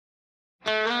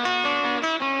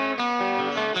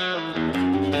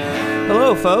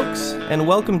Hello, folks, and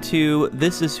welcome to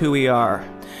This Is Who We Are.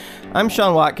 I'm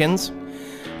Sean Watkins.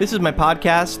 This is my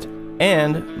podcast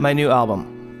and my new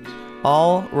album,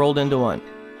 all rolled into one.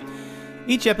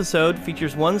 Each episode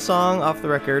features one song off the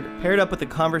record paired up with a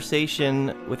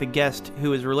conversation with a guest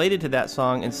who is related to that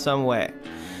song in some way.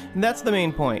 And that's the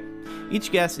main point.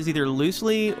 Each guest is either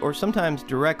loosely or sometimes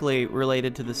directly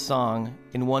related to the song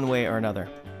in one way or another.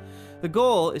 The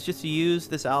goal is just to use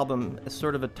this album as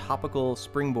sort of a topical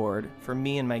springboard for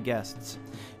me and my guests.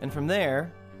 And from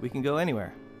there, we can go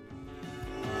anywhere.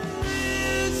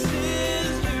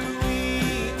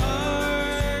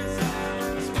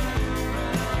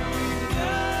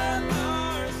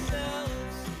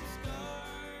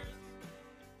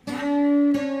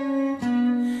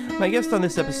 My guest on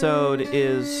this episode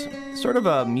is sort of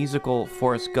a musical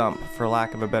Forrest Gump, for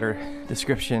lack of a better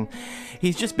description.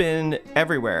 He's just been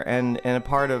everywhere and a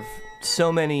part of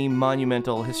so many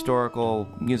monumental, historical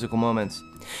musical moments.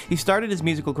 He started his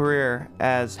musical career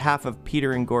as half of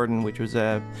Peter and Gordon, which was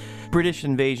a British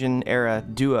invasion era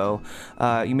duo.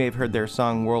 You may have heard their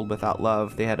song World Without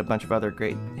Love. They had a bunch of other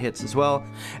great hits as well.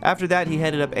 After that, he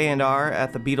headed up A&R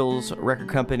at the Beatles record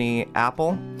company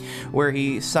Apple, where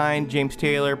he signed James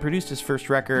Taylor, produced his first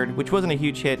record, which wasn't a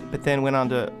huge hit, but then went on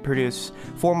to produce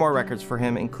 4 more records for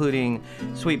him, including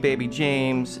Sweet Baby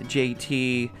James,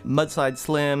 JT, Mudslide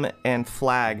Slim, and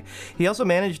Flag. He also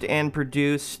managed and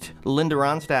produced Linda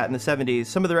Ronstadt in the 70s.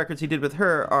 Some of the records he did with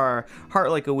her are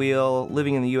Heart Like a Wheel,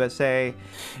 Living in the USA.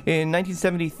 In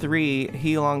 1973,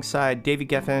 he, alongside Davy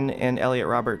Geffen and Elliot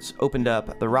Roberts, opened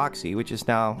up the Roxy, which is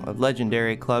now a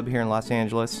legendary club here in Los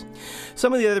Angeles.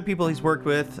 Some of the other people he's worked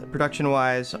with,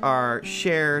 production-wise, are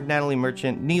Cher, Natalie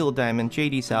Merchant, Neil Diamond,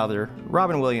 J.D. Souther,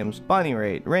 Robin Williams, Bonnie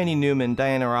Raitt, Randy Newman,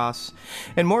 Diana Ross,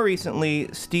 and more recently,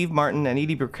 Steve Martin and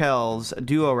Edie Brickell's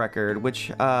duo record,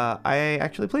 which I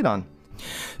actually played on.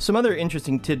 Some other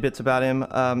interesting tidbits about him.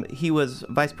 He was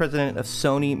vice president of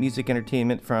Sony Music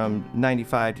Entertainment from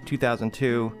 95 to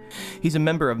 2002. He's a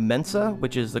member of Mensa,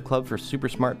 which is the club for super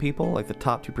smart people, like the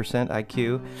top 2%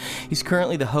 IQ. He's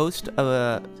currently the host of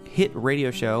a hit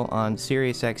radio show on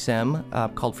Sirius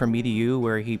XM called From Me to You,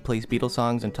 where he plays Beatles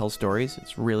songs and tells stories.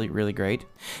 It's really, really great.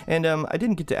 And I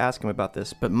didn't get to ask him about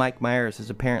this, but Mike Myers has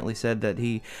apparently said that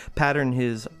he patterned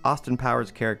his Austin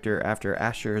Powers character after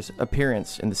Asher's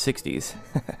appearance in the 60s.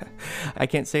 I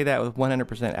can't say that with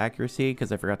 100% accuracy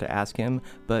because I forgot to ask him,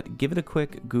 but give it a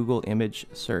quick Google image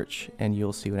search and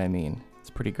you'll see what I mean. It's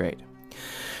pretty great.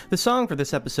 The song for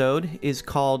this episode is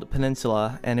called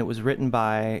Peninsula, and it was written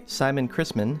by Simon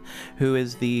Chrisman, who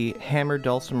is the hammer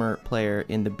dulcimer player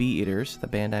in the Bee Eaters, the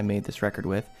band I made this record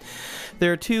with.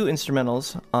 There are 2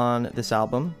 instrumentals on this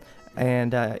album,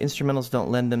 and instrumentals don't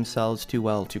lend themselves too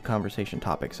well to conversation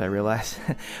topics, I realize.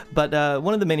 But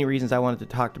one of the many reasons I wanted to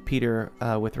talk to Peter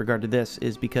with regard to this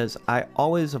is because I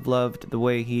always have loved the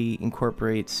way he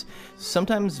incorporates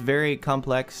sometimes very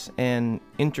complex and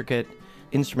intricate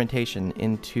instrumentation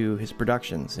into his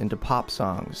productions, into pop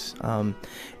songs.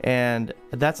 And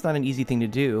that's not an easy thing to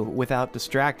do without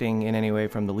distracting in any way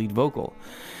from the lead vocal.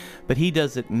 But he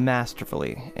does it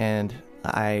masterfully, and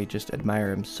I just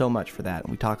admire him so much for that.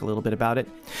 We talk a little bit about it.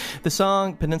 The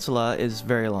song Peninsula is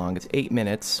very long. It's 8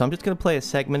 minutes, so I'm just going to play a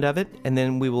segment of it, and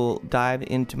then we will dive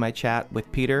into my chat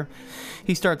with Peter.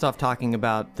 He starts off talking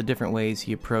about the different ways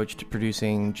he approached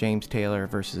producing James Taylor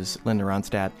versus Linda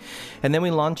Ronstadt, and then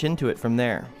we launch into it from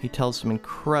there. He tells some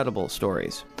incredible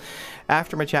stories.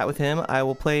 After my chat with him, I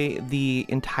will play the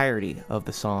entirety of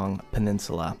the song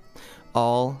Peninsula,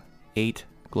 all 8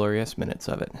 glorious minutes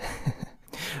of it.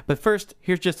 But first,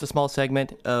 here's just a small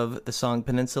segment of the song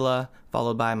Peninsula,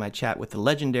 followed by my chat with the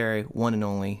legendary one and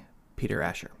only Peter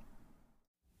Asher.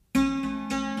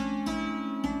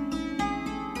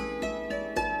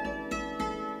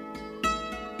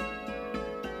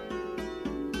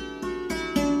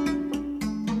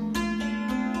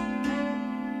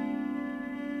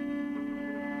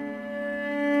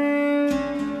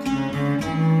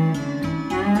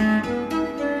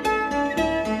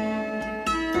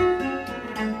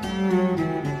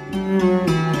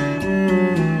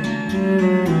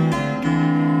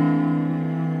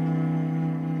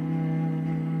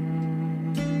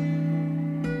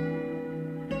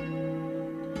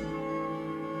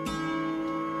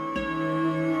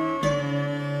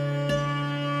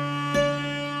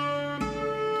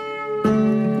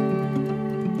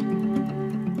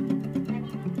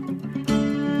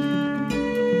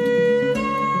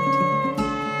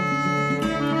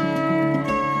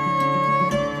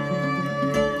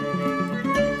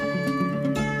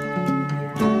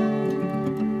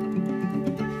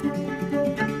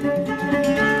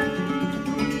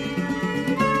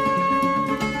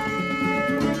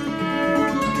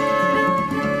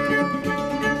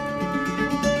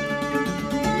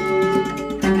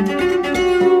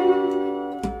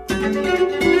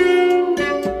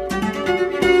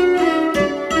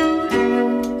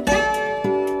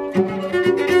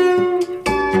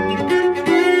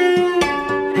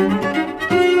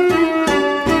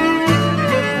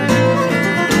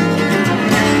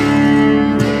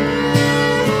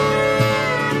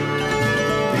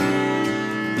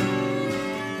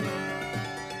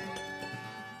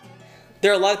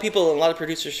 there are a lot of people and a lot of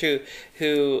producers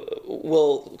who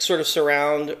will sort of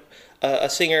surround a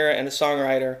singer and a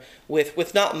songwriter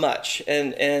with not much,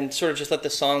 and sort of just let the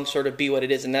song sort of be what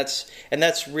it is, and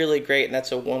that's really great, and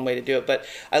that's one way to do it. But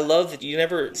I love that you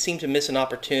never seem to miss an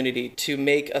opportunity to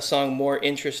make a song more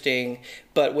interesting,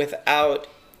 but without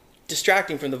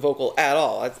distracting from the vocal at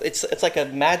all. It's like a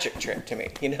magic trick to me,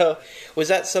 you know? Was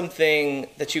that something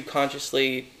that you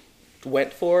consciously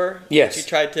went for? Yes. That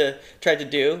you tried to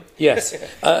do? Yes.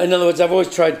 In other words,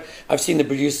 I've seen the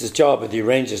producer's job or the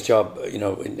arranger's job, you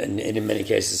know, in many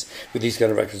cases with these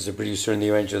kind of records, the producer and the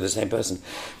arranger are the same person,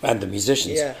 and the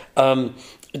musicians. Yeah.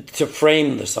 To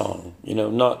frame the song, you know,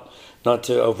 not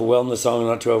to overwhelm the song,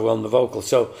 not to overwhelm the vocal.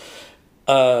 So,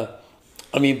 I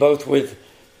mean, both with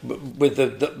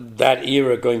that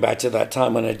era, going back to that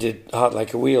time when I did Heart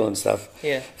Like a Wheel and stuff,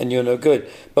 yeah, and You're No Good,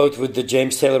 both with the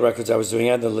James Taylor records I was doing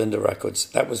and the Linda records,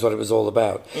 that was what it was all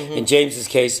about. Mm-hmm. In James's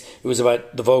case, it was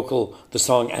about the vocal, the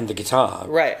song, and the guitar.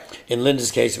 Right. In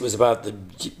Linda's case, it was about the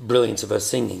brilliance of her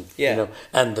singing, yeah, you know,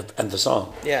 and the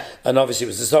song. Yeah. And obviously, it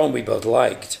was the song we both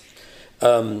liked.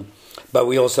 But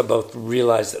we also both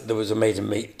realized that there was a way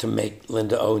to make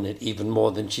Linda own it even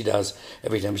more than she does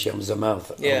every time she opens her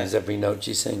mouth. Yeah. Owns every note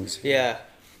she sings. Yeah.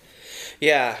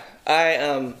 Yeah.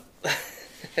 I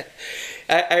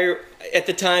at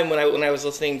the time when I was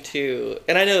listening to,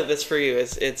 and I know that this for you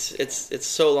it's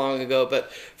so long ago,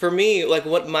 but for me, like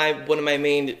one of my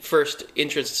main first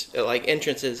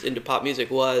entrances into pop music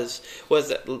was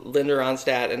that Linda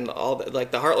Ronstadt and all that,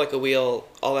 like the Heart Like a Wheel,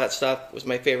 all that stuff was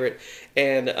my favorite,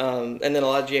 and then a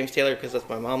lot of James Taylor, because that's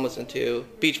what my mom listened to,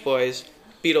 Beach Boys,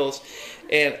 Beatles,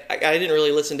 and I didn't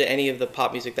really listen to any of the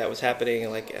pop music that was happening,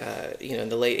 like in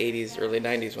the late '80s, early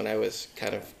 '90s when I was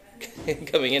kind of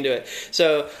coming into it.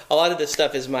 So a lot of this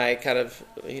stuff is my kind of,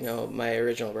 my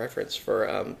original reference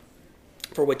for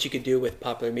what you could do with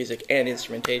popular music and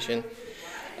instrumentation.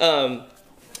 I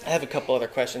have a couple other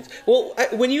questions. Well,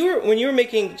 when you were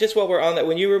making, just while we're on that,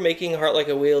 when you were making Heart Like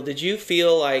a Wheel, did you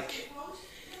feel like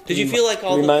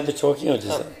all do you mind the talking, or does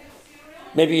that?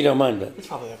 Maybe you don't mind, but it's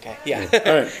probably okay. Yeah,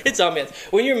 all right. It's ambience.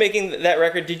 When you were making that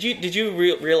record, did you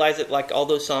realize that like all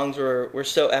those songs were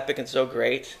so epic and so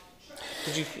great?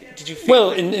 Did you feel?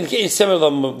 Well, in some of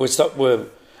them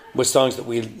were songs that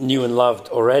we knew and loved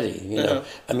already. You know, uh-huh.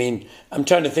 I mean, I'm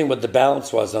trying to think what the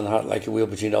balance was on Heart Like a Wheel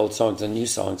between old songs and new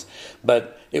songs,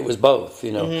 but it was both.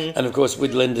 You know, mm-hmm. And of course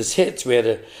with Linda's hits, we had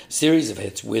a series of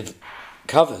hits with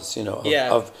covers. You know,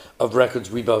 of records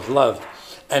we both loved,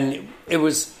 and it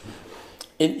was,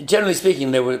 generally speaking,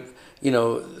 there were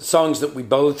songs that we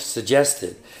both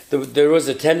suggested. There was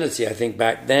a tendency, I think,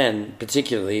 back then,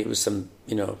 particularly, it was some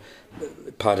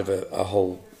part of a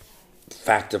whole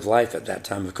fact of life at that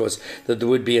time, of course, that there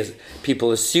would be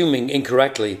people assuming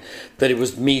incorrectly that it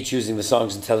was me choosing the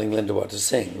songs and telling Linda what to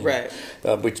sing, right?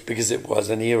 Which, because it was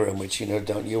an era in which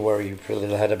don't you worry your pretty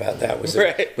little head about that was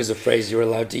right. was a phrase you were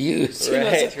allowed to use,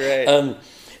 right? Right.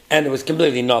 And it was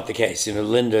completely not the case.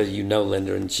 Linda,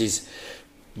 and she's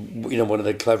one of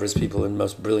the cleverest people and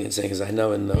most brilliant singers I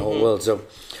know in the mm-hmm. whole world. So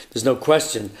there's no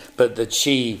question, but that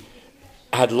she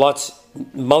had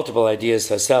multiple ideas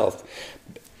herself.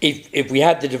 If we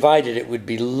had to divide it, it would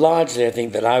be largely, I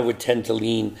think, that I would tend to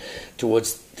lean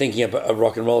towards thinking of a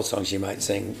rock and roll song she might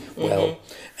sing well, mm-hmm.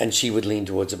 and she would lean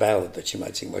towards a ballad that she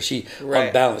might sing well. Right.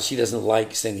 On balance, she doesn't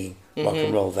like singing mm-hmm. rock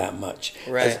and roll that much,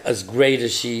 right. as great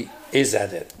as she is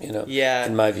at it, yeah.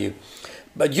 in my view.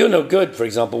 But You're No Good, for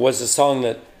example, was a song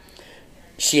that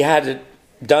she had it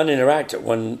done in her act at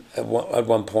one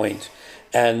point,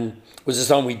 and was a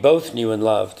song we both knew and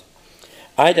loved.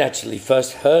 I'd actually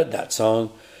first heard that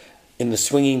song in the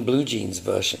Swinging Blue Jeans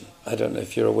version. I don't know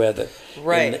if you're aware that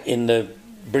right. in the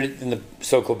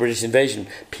so-called British Invasion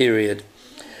period,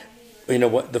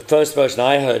 the first version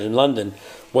I heard in London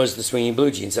was the Swinging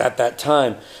Blue Jeans. At that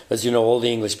time, as you know, all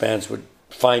the English bands were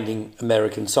finding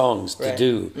American songs to right.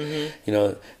 do,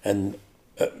 mm-hmm. And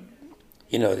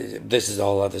this is a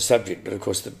whole other subject, but of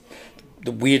course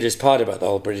the weirdest part about the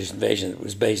whole British Invasion, it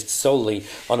was based solely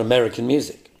on American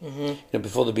music. Mm-hmm.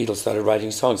 Before the Beatles started writing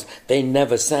songs, they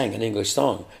never sang an English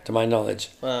song, to my knowledge,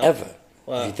 wow. ever.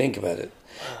 Wow. If you think about it.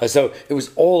 Wow. So it was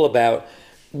all about.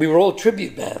 We were all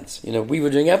tribute bands. We were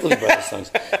doing Everly Brothers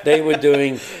songs. They were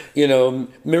doing,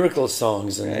 Miracle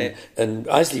songs and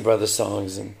Isley Brothers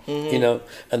songs, and mm-hmm.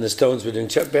 And the Stones were doing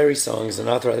Chuck Berry songs and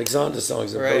Arthur Alexander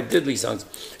songs and right. Bo Diddley songs.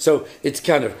 So it's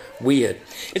kind of weird.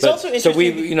 It's also interesting. So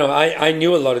we, I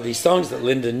knew a lot of these songs that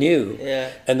Linda knew.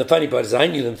 Yeah. And the funny part is, I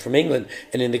knew them from England.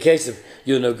 And in the case of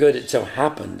You're No Good, it so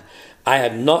happened I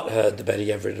had not heard the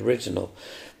Betty Everett original.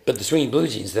 But the Swinging Blue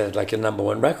Jeans, they had like a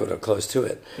 #1 record or close to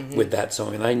it with that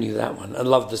song, and I knew that one. I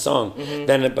loved the song.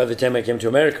 Then by the time I came to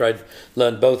America, I'd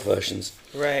learned both versions.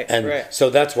 Right, and so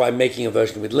that's why making a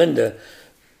version with Linda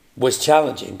was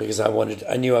challenging, because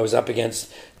I knew I was up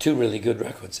against two really good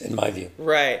records, in my view.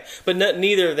 Right, but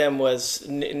neither of them was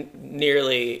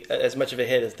nearly as much of a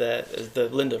hit as the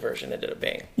Linda version ended up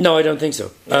being. No, I don't think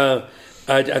so. Yeah.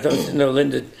 I thought,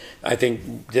 Linda, I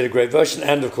think, did a great version.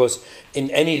 And, of course, in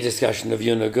any discussion of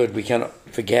You're No Good, we cannot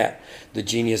forget the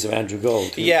genius of Andrew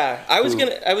Gold. I was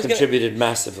contributed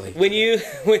massively. When you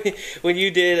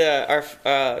did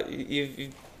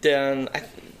you've done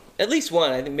at least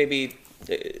one, I think maybe,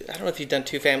 I don't know if you've done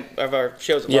two of our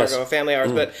shows at Largo, yes. Family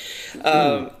Hours, but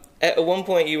at one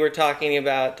point you were talking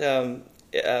about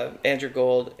Andrew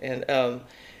Gold and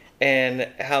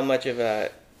how much of a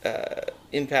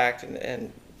impact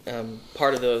and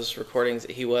part of those recordings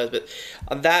that he was, but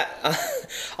on that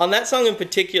song in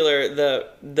particular,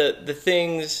 the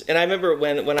things, and I remember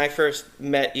when I first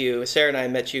met you, Sarah and I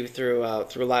met you through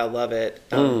Lyle Lovett.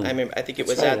 I think it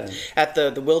was at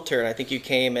the Wiltern. I think you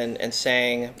came and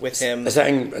sang with him. I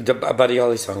sang a Buddy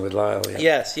Holly song with Lyle.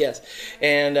 Yeah. Yes,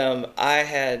 and I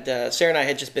had Sarah and I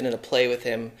had just been in a play with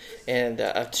him, and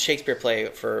a Shakespeare play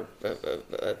for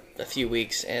a few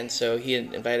weeks, and so he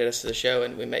had invited us to the show,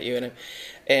 and we met you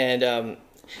and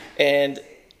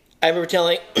I remember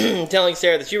telling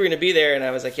Sarah that you were going to be there, and I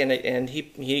was like, and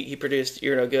he produced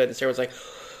You're No Good, and Sarah was like,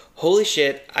 holy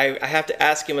shit, I have to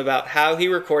ask him about how he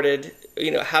recorded,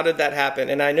 how did that happen?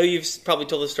 And I know you've probably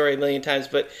told the story a million times,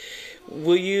 but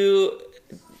will you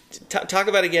talk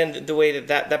about again the way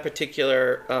that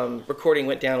particular recording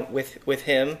went down with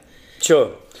him?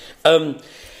 Sure.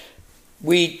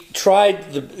 We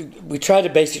tried a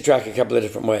basic track a couple of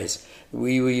different ways.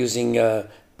 We were using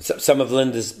some of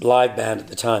Linda's live band at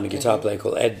the time, a guitar player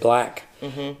called Ed Black,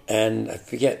 and I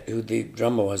forget who the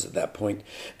drummer was at that point.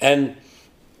 And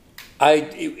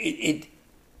it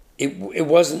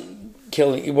wasn't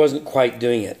killing, it wasn't quite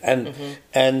doing it,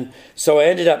 and so I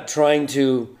ended up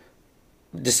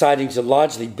deciding to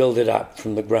largely build it up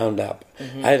from the ground up.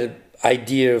 I had an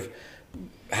idea of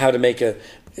how to make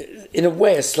in a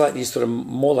way, a slightly sort of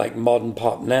more like modern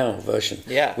pop now version.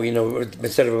 Yeah. Where,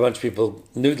 instead of a bunch of people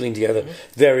noodling together,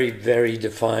 very, very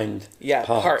defined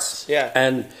parts. Yeah.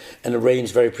 And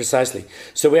arranged very precisely.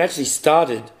 So we actually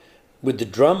started with the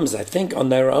drums, I think, on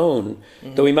their own,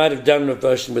 though we might have done a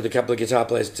version with a couple of guitar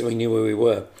players so we knew where we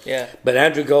were. Yeah. But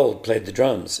Andrew Gold played the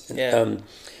drums. Yeah.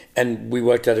 And we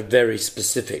worked out a very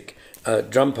specific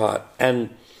drum part.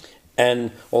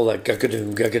 And all that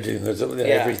guggadoom,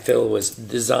 every fill was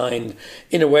designed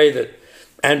in a way that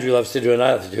Andrew loves to do and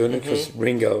I love to do, and of course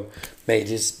Ringo made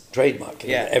his trademark.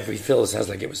 Yeah. Every fill sounds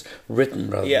like it was written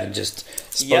rather than just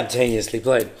spontaneously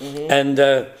played. And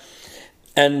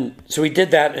so we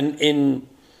did that, and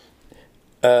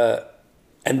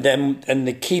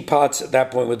the key parts at that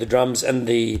point were the drums and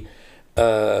the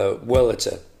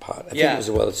Wurlitzer part. I think it was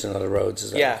a Wurlitzer, not a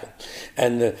Rhodes.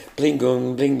 And the bling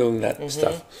boom, that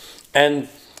stuff. And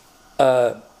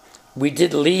we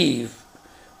did leave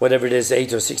whatever it is,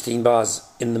 8 or 16 bars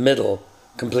in the middle,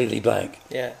 completely blank.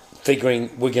 Yeah. Figuring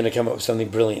we're going to come up with something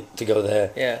brilliant to go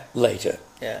there later.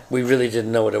 Yeah. We really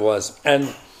didn't know what it was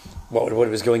and what it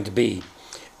was going to be.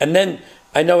 And then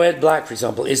I know Ed Black, for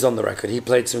example, is on the record. He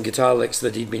played some guitar licks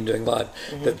that he'd been doing live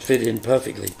that fit in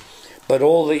perfectly. But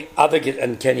all the other,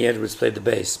 and Kenny Edwards played the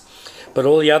bass, but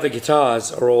all the other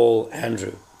guitars are all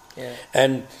Andrew. Yeah.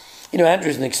 And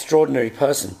Andrew's an extraordinary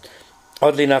person.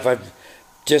 Oddly enough, I've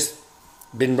just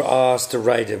been asked to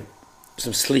write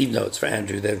some sleeve notes for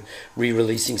Andrew. They're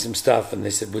re-releasing some stuff, and they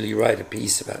said, will you write a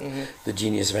piece about the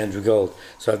genius of Andrew Gold?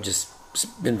 So I've just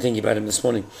been thinking about him this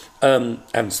morning. I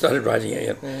haven't started writing it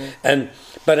yet.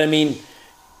 But I mean,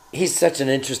 he's such an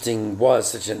interesting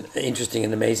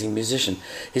and amazing musician.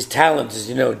 His talent, as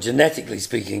you know, genetically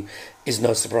speaking, is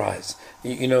no surprise.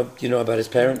 You know about his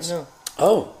parents? No.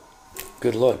 Oh.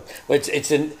 Good Lord! Well,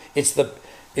 it's a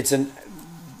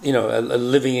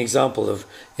living example of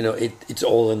it's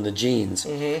all in the genes.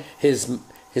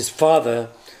 His father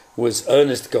was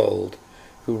Ernest Gold,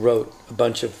 who wrote a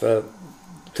bunch of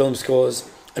film scores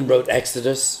and wrote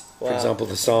Exodus, for example,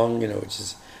 the song, which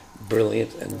is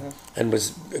brilliant and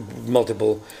was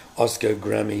multiple Oscar,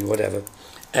 Grammy, whatever.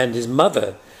 And his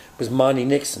mother was Marnie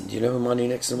Nixon. Do you know who Marnie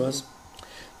Nixon was?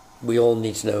 We all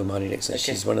need to know who Marnie Nixon is.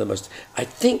 Okay. She's one of the most. I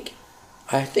think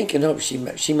and hope she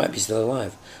might be still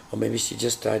alive, or maybe she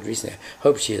just died recently. I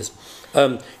hope she is.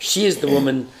 She is the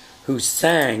woman who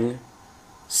sang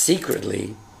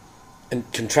secretly and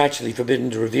contractually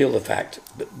forbidden to reveal the fact,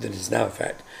 but that is now a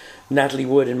fact, Natalie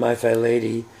Wood in My Fair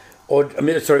Lady,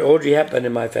 Audrey Hepburn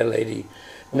in My Fair Lady,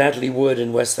 Natalie Wood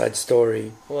in West Side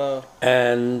Story. Wow.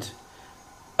 And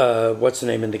what's her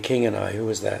name in The King and I? Who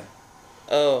was that?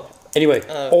 Oh. Anyway,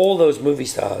 all those movie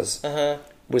stars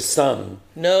was sung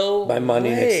by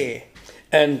Marni Nixon.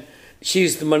 And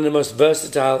she's one of the most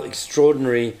versatile,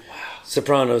 extraordinary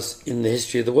sopranos in the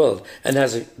history of the world, and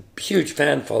has a huge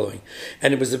fan following.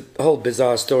 And it was a whole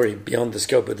bizarre story beyond the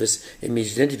scope of this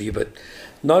immediate interview, but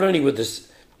not only was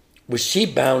she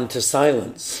bound to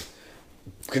silence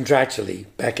contractually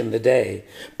back in the day,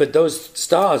 but those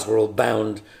stars were all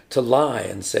bound to lie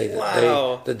and say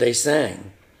that they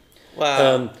sang.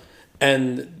 Wow.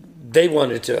 And they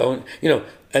wanted to own,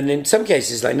 and in some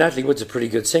cases, like Natalie Wood's a pretty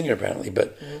good singer apparently,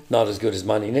 but not as good as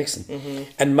Marni Nixon. Mm-hmm.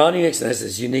 And Marni Nixon has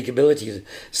this unique ability to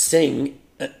sing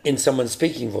in someone's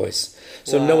speaking voice.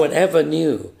 So no one ever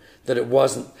knew that it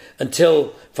wasn't,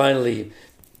 until finally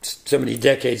so many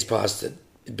decades passed it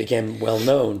became well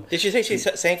known. Did you say she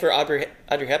sang for Audrey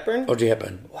Hepburn? Audrey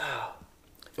Hepburn. Wow.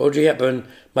 Audrey Hepburn,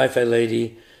 My Fair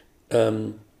Lady,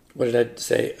 what did I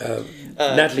say?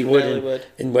 Natalie Wood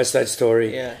in West Side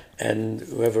Story, and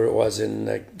whoever it was in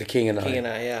The King and I. King and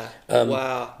I, yeah.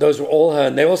 Wow. Those were all her,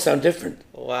 and they all sound different.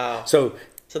 Wow. So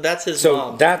that's his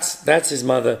mom. That's his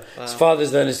mother. Wow. His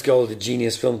father's Ernest Gold, a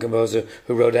genius film composer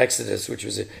who wrote Exodus, which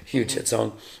was a huge hit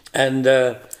song. And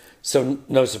so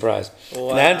no surprise.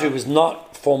 Wow. And Andrew was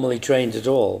not formally trained at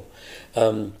all.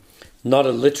 Not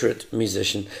a literate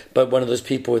musician, but one of those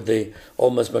people with the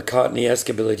almost McCartney-esque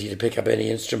ability to pick up any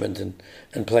instrument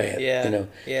and play it. Yeah.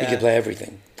 He could play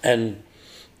everything. And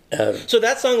so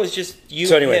that song was just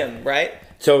you and him, right?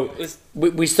 So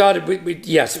we started.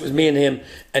 Yes, it was me and him,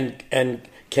 and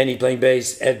Kenny playing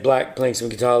bass, Ed Black playing some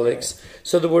guitar licks.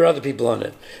 So there were other people on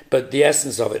it, but the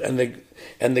essence of it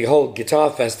and the whole guitar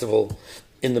festival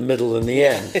in the middle and the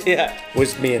end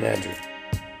was me and Andrew.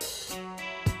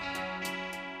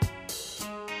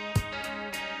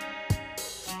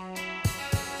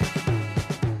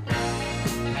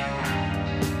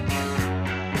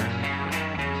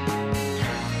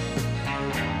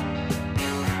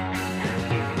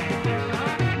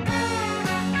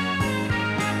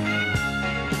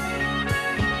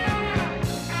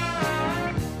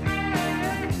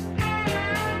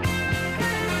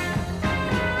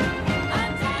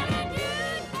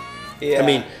 Yeah. I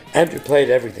mean, Andrew played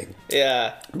everything.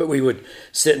 Yeah. But we would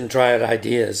sit and try out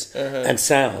ideas and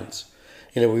sounds.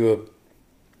 We were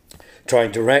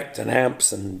trying direct and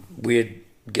amps and weird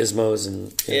gizmos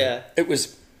and it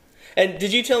was. And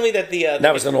did you tell me that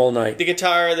that was an all night. The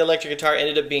electric guitar,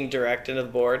 ended up being direct into the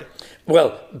board?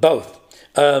 Well, both.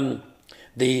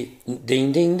 The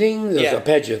ding ding ding, those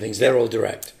arpeggio things, they're all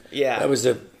direct. Yeah. That was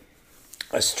a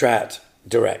Strat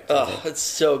direct. Oh, it's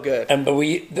so good. And but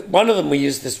one of them we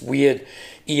used this weird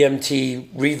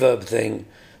EMT reverb thing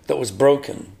that was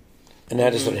broken and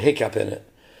had a sort of hiccup in it,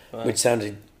 which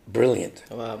sounded brilliant.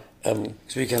 Wow. So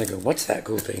we kind of go, "What's that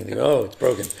cool thing?" And they go, "Oh, it's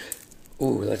broken."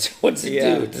 Ooh, what's it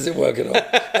do? Does it work at all?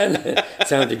 And it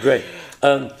sounded great.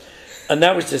 And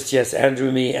that was just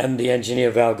Andrew, me, and the engineer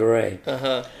Val Garay.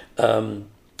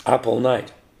 Up all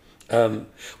night.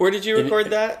 Where did you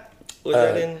record that? Was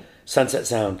that in Sunset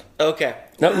Sound? Okay.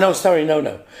 No.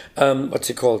 What's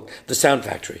it called? The Sound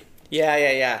Factory.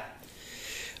 Yeah.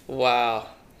 Wow.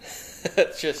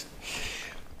 That's just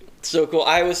so cool.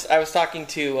 I was talking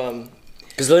to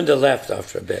because Linda left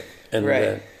after a bit, and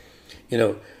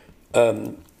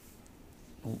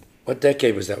what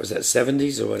decade was that? Was that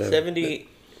 70s or whatever?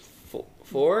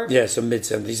 74? Yeah, so mid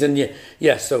 70s, and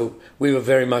so we were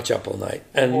very much up all night,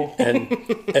 and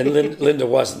Linda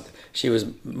wasn't. She was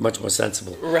much more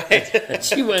sensible, right? And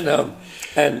she went home,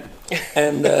 and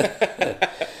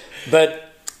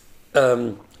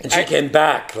she came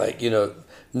back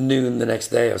noon the next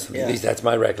day or something. Yeah. At least that's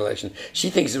my recollection. She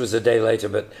thinks it was a day later,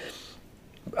 but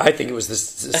I think it was the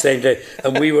same day,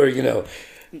 and we were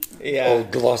all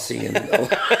glossy and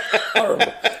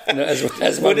horrible,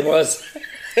 as one was.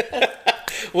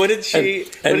 What did she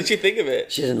think of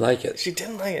it? She didn't like it. She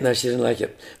didn't like it. No, she didn't like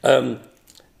it.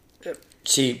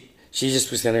 She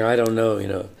just was kind of, I don't know,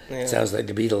 it sounds like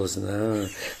the Beatles,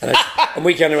 and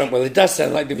we kind of went, well, it does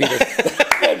sound like the Beatles.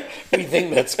 We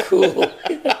think that's cool,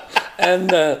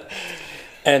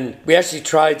 and we actually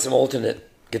tried some alternate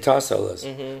guitar solos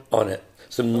on it,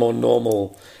 some more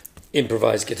normal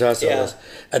improvised guitar solos,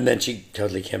 and then she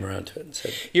totally came around to it and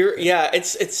said,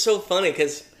 it's so funny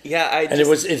because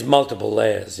it's multiple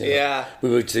layers. Yeah, we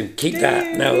would keep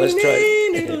that. Now let's try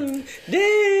it.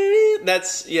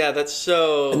 That's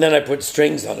so. And then I put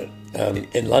strings on it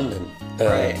in London,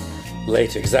 right?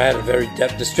 later, because I had a very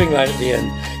depth. The string line at the end,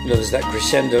 you know, there's that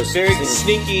crescendo. Very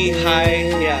sneaky, high,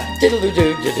 yeah.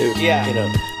 Diddle-doo-doo-doo-doo, yeah. you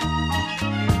know.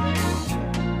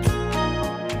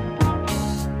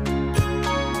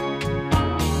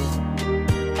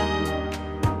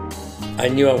 I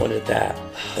knew I wanted that.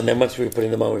 And then once we were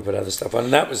putting them on, we put other stuff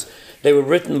on. And they were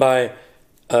written by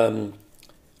a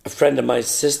friend of my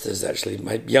sister's, actually,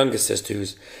 my younger sister,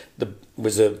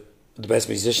 was the best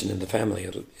musician in the family,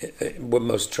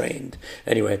 most trained,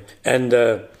 anyway. And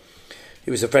he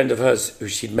was a friend of hers who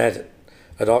she'd met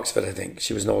at Oxford, I think.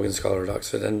 She was an organ scholar at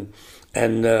Oxford.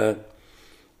 And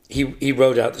he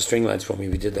wrote out the string lines for me.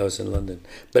 We did those in London.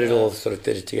 But it all sort of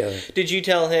fitted together. Did you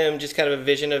tell him just kind of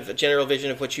a general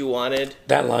vision of what you wanted?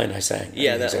 That line I sang.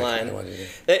 Yeah, that line.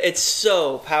 It's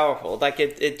so powerful. Like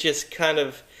it just kind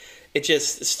of... It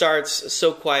just starts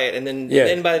so quiet, and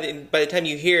then by the time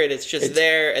you hear it, it's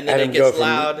there, and then it gets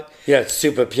loud. It's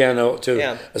super piano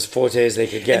to as forte as they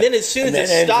could get. And then as soon as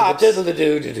it stops,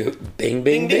 bing,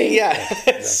 bing, bing. Yeah,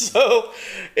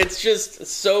 it's just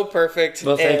so perfect.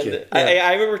 Well, thank you. Yeah.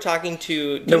 I remember talking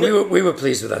to. No, we were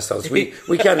pleased with ourselves. We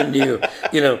kind of knew,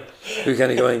 you know, we were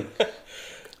kind of going,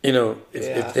 you know,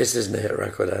 if this isn't a hit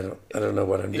record, I don't know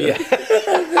what I'm doing.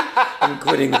 Yeah. I'm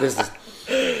quitting the business.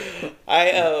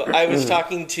 I was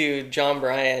talking to John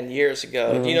Bryan years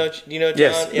ago. Mm-hmm. Do you know John?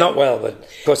 Yes, not well, but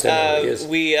of course I know he is.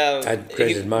 We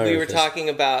were talking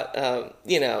about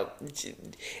every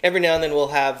now and then we'll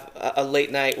have a late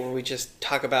night where we just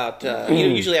talk about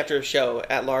usually after a show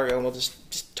at Largo, and we'll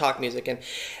just talk music. And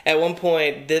at one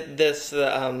point, this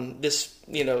the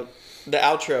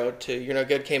outro to You're No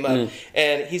Good came up,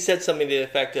 and he said something to the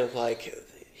effect of like.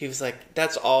 He was like,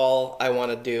 "That's all I want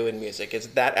to do in music. Is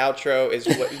that outro? Is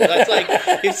what that's like."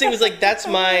 He was like, "That's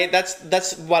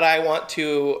what I want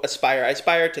to aspire. I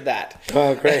aspire to that."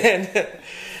 Oh, great!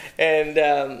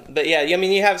 But yeah, I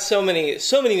mean, you have so many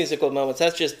musical moments.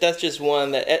 That's just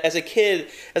one that as a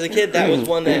kid, that was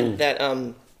one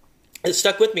that it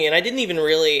stuck with me. And I didn't even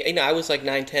really, I was like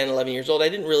 9, 10, 11 years old.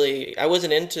 I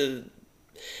wasn't into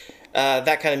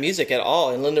that kind of music at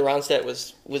all, and Linda Ronstadt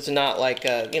was not like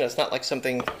it's not like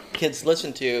something kids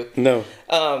listen to. No.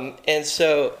 And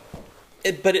so,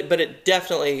 but it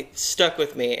definitely stuck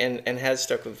with me and has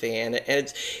stuck with me, and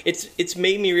it's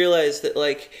made me realize that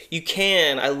like you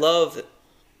can. I love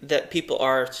that people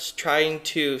are still trying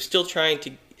to.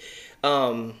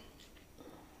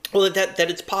 That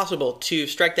it's possible to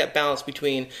strike that balance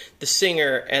between the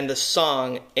singer and the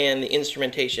song and the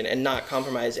instrumentation and not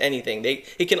compromise anything.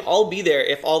 It can all be there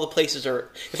if all the pieces are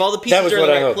in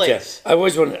the right place. Yeah. I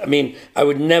always want. I mean, I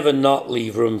would never not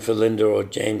leave room for Linda or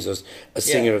James as a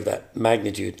singer of that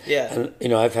magnitude. Yeah.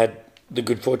 And I've had the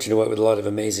good fortune to work with a lot of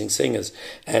amazing singers,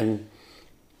 and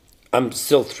I'm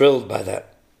still thrilled by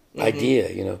that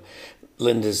idea.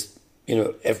 Linda's.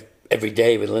 Every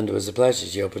day with Linda was a pleasure.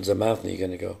 She opens her mouth and you're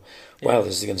going to go, wow,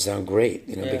 this is going to sound great,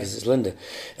 because it's Linda.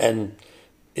 And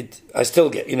I still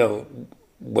get,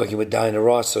 working with Diana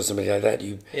Ross or somebody like that.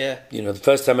 The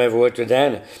first time I ever worked with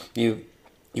Diana, you've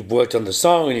worked on the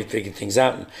song and you figured things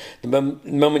out. And the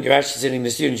moment you're actually sitting in the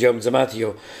studio and she opens her mouth,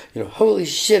 you go, holy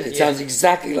shit, it sounds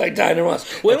exactly like Diana Ross.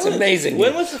 It's amazing.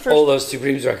 When was the first... All those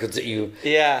Supremes records that you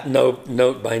know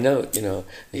note by note,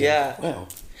 Yeah. Wow.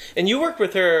 And you worked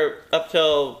with her up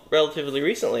till relatively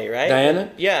recently, right?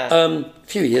 Diana? Yeah. A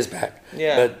few years back.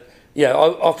 Yeah. But yeah,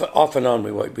 off and on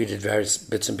we did various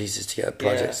bits and pieces together,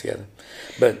 projects together.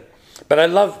 But I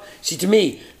love, to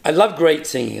me, I love great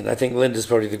singing, and I think Linda's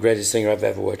probably the greatest singer I've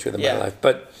ever worked with in my life.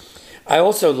 But I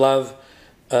also love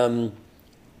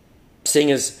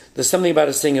singers. There's something about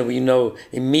a singer where you know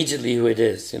immediately who it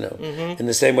is, in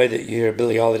the same way that you hear a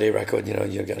Billie Holiday record,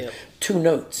 you get two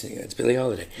notes, it's Billie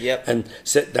Holiday. Yep. And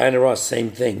Diana Ross,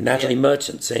 same thing. Natalie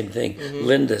Merchant, same thing.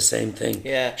 Linda, same thing.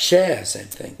 Yeah. Cher, same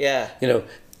thing. Yeah.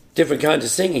 Different kind of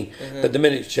singing, but the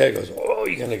minute Cher goes, oh,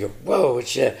 you're going to go, whoa, it's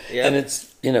Cher. Yep. And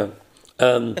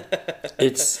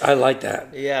it's, I like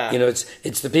that. Yeah.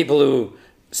 It's the people who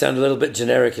sound a little bit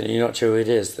generic and you're not sure who it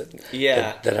is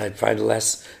that I find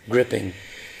less gripping.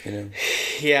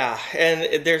 Yeah, and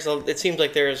it seems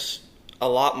like there's a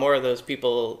lot more of those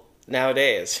people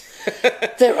nowadays.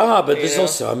 There are, but there's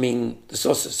also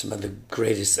some of the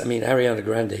greatest. Ariana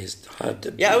Grande is hard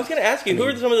to beat. I was going to ask you, who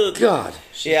are some of the... God.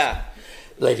 Yeah.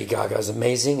 Lady Gaga's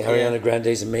amazing. Ariana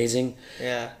Grande's amazing.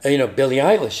 Yeah. Billie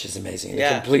Eilish is amazing in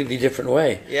a completely different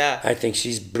way. Yeah. I think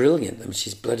she's brilliant.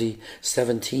 She's bloody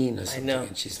 17 or something. I know.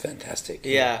 And she's fantastic.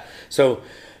 Yeah. So...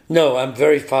 No, I'm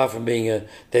very far from being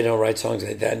they don't write songs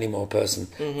like that anymore person.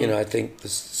 I think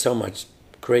there's so much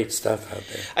great stuff out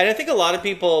there. And I think a lot of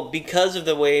people, because of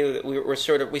the way that we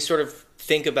sort of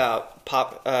think about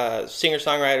pop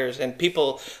singer-songwriters and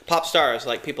pop stars,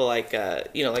 like people like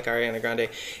like Ariana Grande,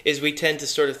 is we tend to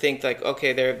sort of think like,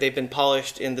 okay, they've been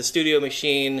polished in the studio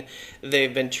machine,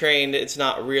 they've been trained. They're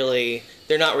not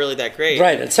really that great,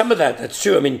 right? And some of that's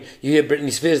true. I mean, you hear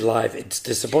Britney Spears live, it's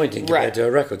disappointing compared to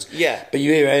her records. Yeah, but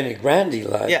you hear Ariana Grande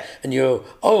live, and you go,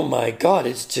 oh my God,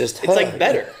 it's just her. It's like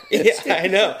better. Yeah, I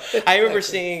know. I remember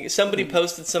seeing somebody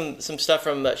posted some stuff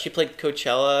from she played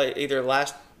Coachella either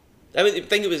I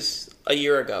think it was a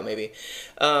year ago, maybe.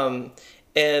 And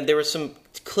there were some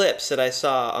clips that I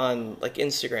saw on like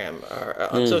Instagram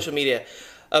or on social media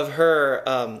of her,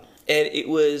 and it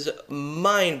was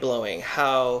mind blowing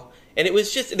how. And it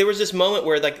was just there was this moment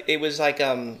where like it was like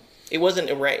it wasn't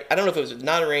arranged. I don't know if it was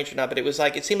not arranged or not, but it was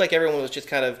like it seemed like everyone was just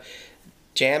kind of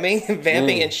jamming,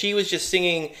 vamping, and she was just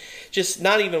singing, just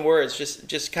not even words,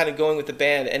 just kind of going with the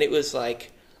band, and it was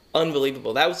like.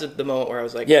 Unbelievable. That was the moment where I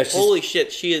was like, holy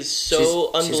shit, she is so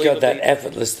unbelievable. She's got that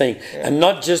effortless thing. Yeah. And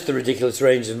not just the ridiculous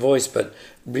range and voice, but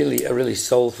really a really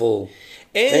soulful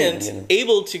and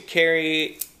able to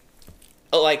carry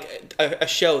like a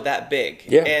show that big.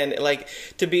 Yeah. And like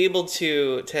to be able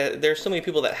to there's so many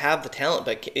people that have the talent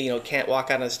but can't walk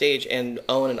out on stage and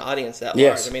own an audience that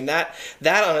large. I mean that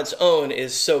on its own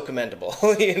is so commendable,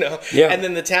 Yeah. And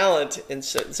then the talent, and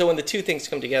so when the two things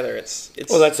come together, it's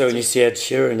well, that's when you see Ed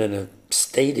Sheeran in a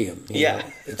stadium. You know?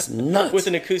 It's nuts. With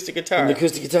an acoustic guitar. With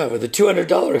a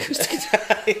 $200 acoustic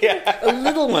guitar. A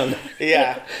little one.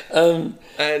 Yeah.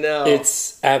 I know.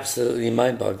 It's absolutely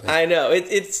mind-boggling. I know.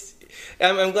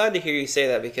 I'm glad to hear you say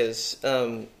that because,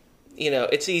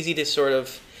 it's easy to sort of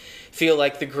feel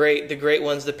like the great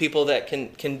ones, the people that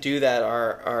can do that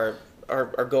are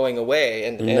going away.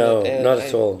 And not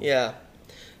at all. Yeah,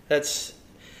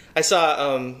 I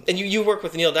saw, and you work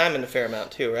with Neil Diamond a fair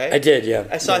amount too, right? I did, yeah.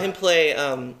 I saw him play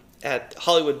at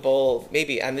Hollywood Bowl,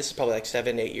 maybe, and this is probably like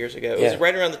 7-8 years ago. It was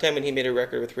right around the time when he made a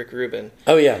record with Rick Rubin.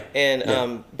 Oh, yeah. And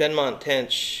Benmont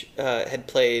Tench had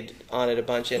played on it a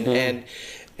bunch, and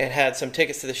had some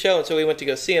tickets to the show, and so we went to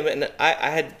go see him. And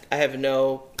I have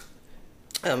no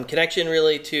connection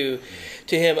really to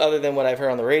him other than what I've heard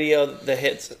on the radio, the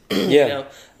hits. Yeah.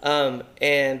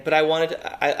 But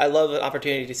I love an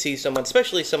opportunity to see someone,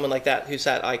 especially someone like that who's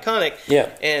that iconic. Yeah.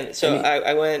 And so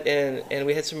I went and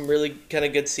we had some really kind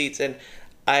of good seats, and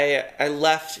I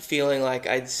left feeling like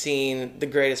I'd seen the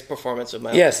greatest performance of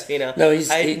my life.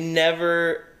 I'd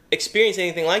never experienced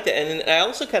anything like that, and I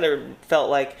also kind of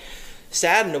felt like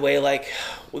sad in a way, like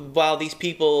while these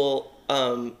people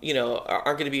aren't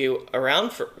going to be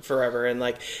around forever, and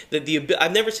like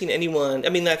I've never seen anyone. I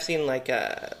mean, I've seen like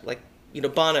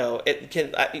Bono.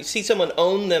 You see someone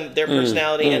own their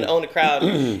personality and own a crowd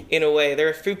in a way. There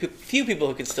are few people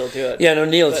who can still do it. Yeah, no,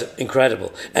 Neil's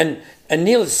incredible, and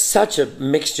Neil is such a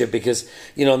mixture because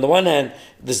on the one hand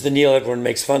there's the Neil everyone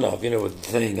makes fun of, with the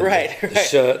thing, and the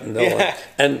shirt and all that,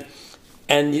 and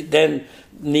then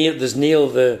there's Neil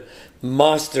the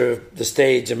master of the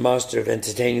stage and master of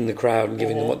entertaining the crowd and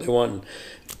giving them what they want,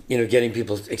 getting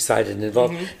people excited and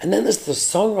involved. And then there's the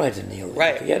songwriter Neil,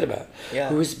 forget about,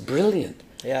 who is brilliant.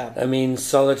 Yeah, I mean,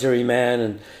 Solitary Man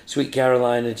and Sweet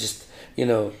Caroline are just,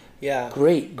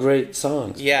 great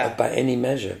songs. Yeah, by any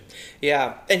measure.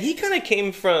 Yeah, and he kind of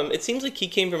came from. It seems like he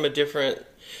came from a different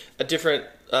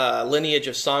lineage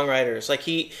of songwriters. Like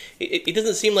it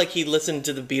doesn't seem like he listened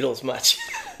to the Beatles much.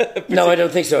 No, I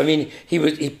don't think so. I mean, he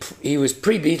was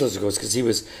pre-Beatles, of course, because he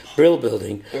was brill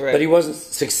building, but he wasn't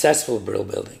successful brill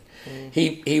building.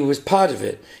 He was part of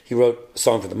it. He wrote a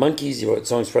song for the Monkees. He wrote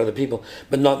songs for other people,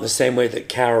 but not in the same way that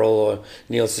Carol or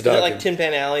Neil Sedaka. Like Tin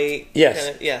Pan Alley.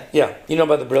 Yes. Yeah. You know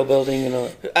about the Brill Building?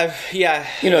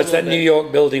 It's that New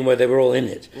York building where they were all in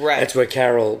it. Right. That's where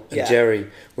Carol and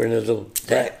Jerry were in a little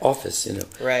office.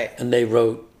 Right. And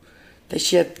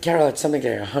Carol had something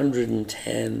like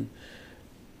 110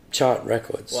 chart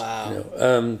records.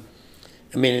 Wow.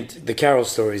 I mean, the Carol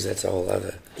stories, that's a whole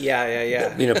other...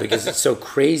 Yeah. Because it's so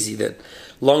crazy that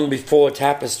long before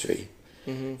Tapestry,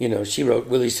 she wrote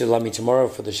Will You Still Love Me Tomorrow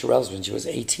for the Shirelles when she was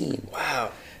 18.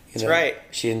 Wow. That's right.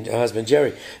 She and her husband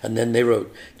Jerry. And then they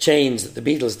wrote Chains that the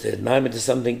Beatles did, and I'm Into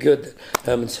Something Good that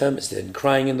Herman's Hermits did, and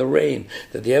Crying in the Rain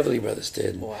that the Everly Brothers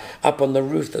did, and Up on the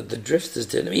Roof that the Drifters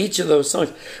did. I mean, each of those songs,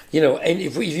 and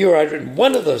if you or I had written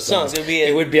one of those songs,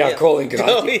 it would be our calling card.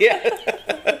 Oh, yeah.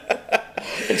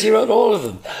 And she wrote all of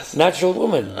them. Natural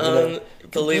Woman.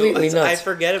 Unbelievable. I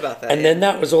forget about that. And then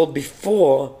that was all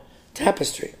before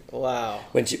Tapestry. Wow.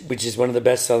 Which is one of the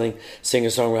best-selling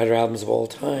singer-songwriter albums of all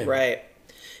time. Right.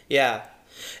 Yeah.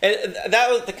 And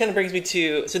that kind of brings me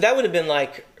to... So that would have been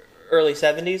like early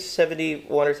 70s,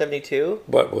 71 or 72.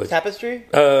 What was Tapestry?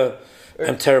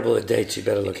 I'm terrible at dates. You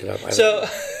better look it up.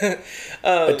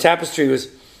 But Tapestry was,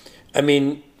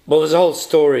 there's a whole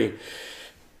story.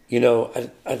 I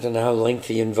don't know how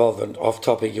lengthy, involved, and off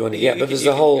topic you want to get, but there's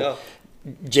a whole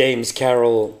James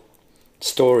Carroll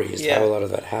story as to how a lot of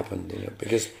that happened.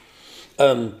 Because,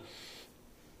 I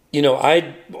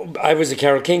was a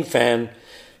Carole King fan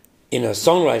in a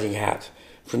songwriting hat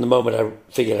from the moment I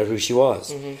figured out who she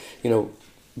was. Mm-hmm.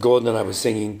 Gordon and I was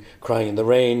singing "Crying in the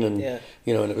Rain," and and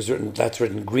it was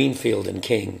written Greenfield and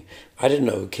King. I didn't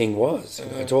know who King was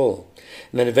at all.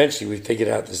 And then eventually we figured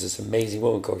out there's this amazing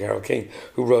woman called Carole King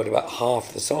who wrote about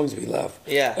half the songs we love.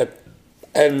 Yeah.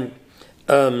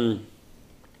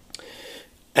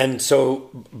 And so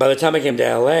by the time I came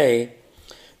to LA,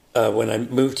 when I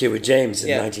moved here with James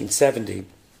in 1970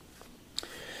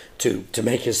 to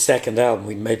make his second album,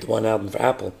 we'd made the one album for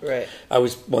Apple. Right. I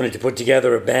wanted to put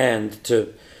together a band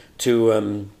to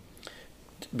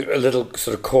a little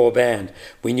sort of core band.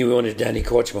 We knew we wanted Danny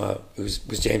Korchmar, who was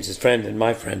James's friend and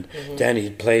my friend. Mm-hmm. Danny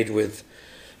had played with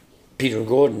Peter and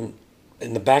Gordon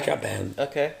in the backup band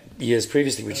years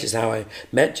previously, which is how I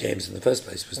met James in the first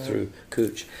place, was through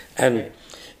Cooch. And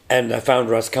I found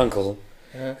Russ Kunkel,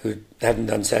 who hadn't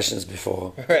done sessions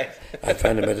before. Right. I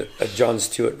found him at a John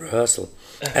Stewart rehearsal.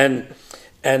 But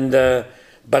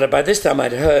by this time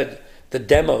I'd heard the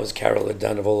demos Carole had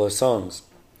done of all those songs.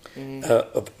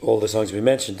 Of all the songs we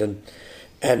mentioned,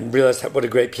 and realized what a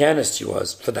great pianist she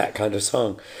was for that kind of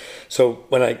song. So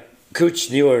when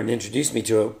Cooch knew her and introduced me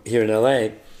to her here in LA,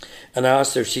 and I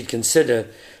asked her if she'd consider,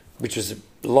 which was a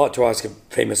lot to ask a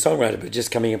famous songwriter, but just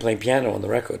coming and playing piano on the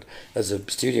record as a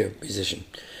studio musician.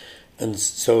 And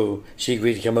so she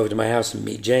agreed to come over to my house and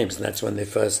meet James, and that's when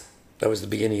that was the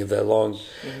beginning of their long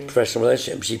professional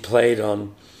relationship. She played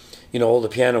on, all the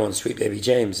piano on Sweet Baby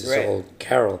James, it's all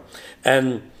Carole.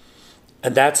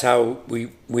 And that's how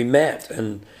we met,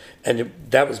 and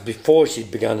that was before she'd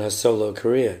begun her solo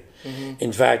career. Mm-hmm.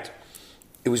 In fact,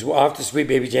 it was after Sweet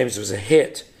Baby James was a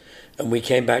hit, and we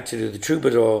came back to do the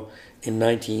Troubadour in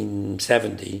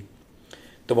 1970,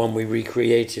 the one we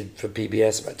recreated for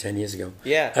PBS about 10 years ago.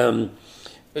 Yeah, it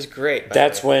was great.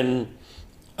 That's when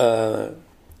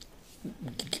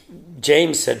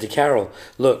James said to Carole,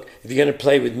 "Look, if you're going to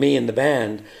play with me in the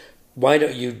band, why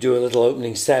don't you do a little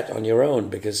opening set on your own,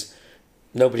 because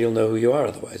nobody will know who you are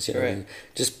otherwise, Right.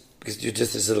 Just because you're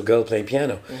just this little girl playing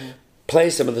piano. Mm-hmm. Play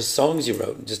some of the songs you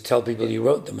wrote and just tell people you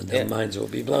wrote them, and their minds will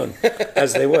be blown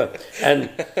as they were." And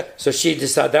so she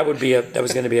decided that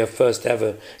was going to be her first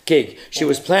ever gig. She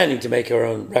was planning to make her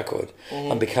own record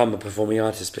and become a performing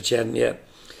artist, but she hadn't yet.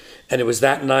 And it was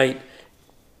that night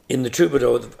in the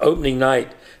Troubadour, the opening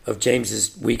night of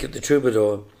James's week at the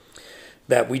Troubadour,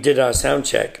 that we did our sound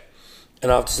check. And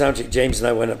after sound check, James and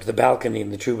I went up to the balcony in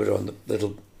the Troubadour, on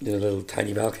the little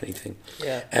tiny balcony thing,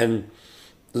 and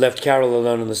left Carole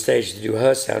alone on the stage to do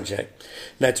her sound check.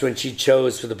 And that's when she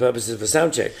chose, for the purposes of a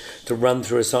sound check, to run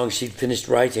through a song she'd finished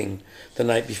writing the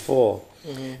night before.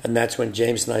 Mm-hmm. And that's when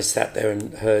James and I sat there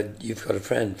and heard "You've Got a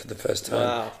Friend" for the first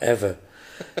time ever,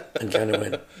 and kind of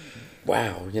went,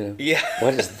 "Wow,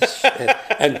 what is this shit?"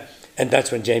 And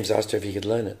that's when James asked her if he could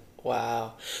learn it.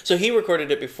 Wow. So he recorded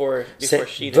it before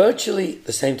she did. Virtually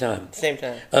the same time. Same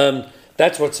time.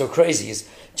 That's what's so crazy is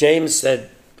James said,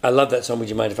 "I love that song, would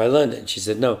you mind if I learned it?" And she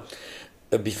said, "No,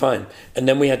 it'd be fine." And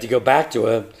then we had to go back to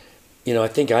her, I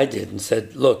think I did, and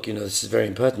said, "Look, this is very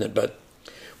impertinent, but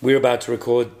we're about to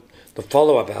record the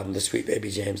follow-up album to Sweet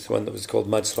Baby James, the one that was called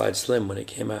Mudslide Slim when it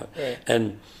came out." Right.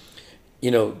 And,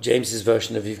 James's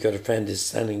version of "You've Got a Friend" is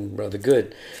sounding rather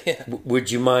good. Yeah.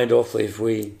 Would you mind awfully if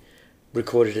we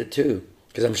recorded it too?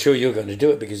 Because I'm sure you're going to do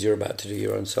it, because you're about to do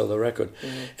your own solo record.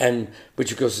 Mm-hmm. And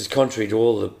which of course is contrary to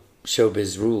all the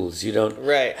showbiz rules. You don't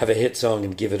have a hit song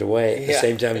and give it away at the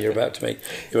same time you're about to make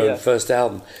your own first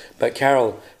album. But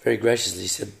Carole very graciously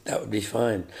said that would be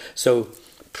fine. So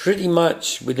pretty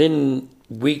much within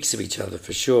weeks of each other,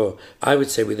 for sure, I would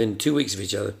say within 2 weeks of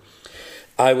each other,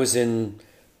 I was in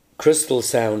Crystal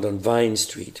Sound on Vine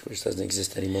Street, which doesn't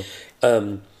exist anymore,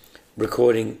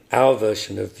 recording our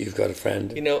version of "You've Got a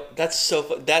Friend." That's so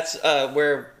fun. That's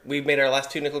where we made our last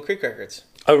 2 Nickel Creek records.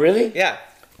 Oh, really? Yeah.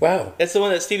 Wow. That's the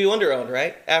one that Stevie Wonder owned,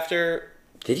 right? After...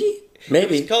 Did he?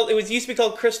 Maybe. It used to be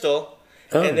called Crystal.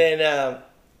 Oh. And then...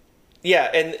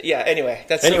 anyway.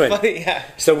 That's so funny. Yeah.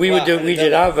 So we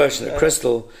did our version of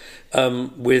Crystal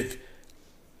with...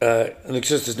 and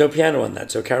there's no piano on that,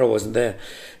 so Carole wasn't there.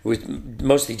 It was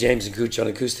mostly James and Cooch on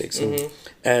acoustics.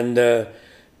 And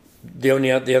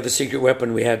the other secret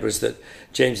weapon we had was that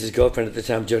James's girlfriend at the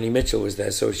time, Joni Mitchell, was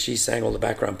there, so she sang all the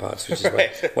background parts, which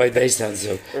is why they sound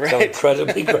so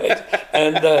incredibly great.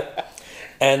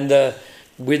 And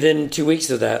within 2 weeks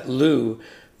of that, Lou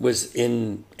was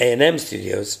in A&M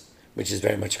Studios, which is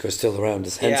very much, of course, still around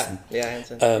as Henson.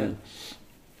 Henson.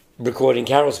 Recording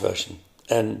Carol's version,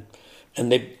 and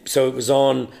so it was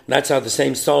on. That's how the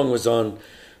same song was on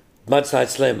Mudslide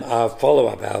Slim, our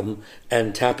follow-up album,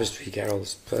 and Tapestry,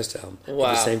 Carol's first album, at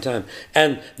the same time.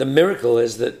 And the miracle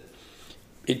is that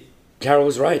Carol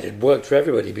was right. It worked for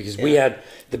everybody because we had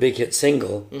the big hit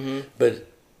single, but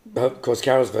of course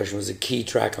Carol's version was a key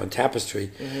track on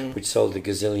Tapestry, which sold a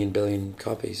gazillion billion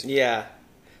copies. Yeah.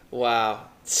 Wow.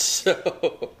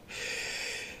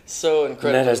 So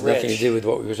incredibly and that has rich. nothing to do with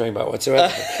what we were talking about whatsoever.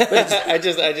 I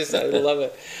love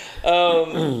it.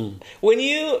 When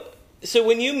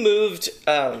you moved,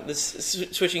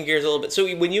 switching gears a little bit. So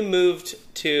when you moved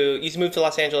to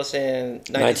Los Angeles in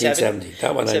 1970.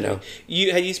 That one I know.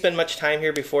 Had you spent much time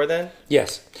here before then?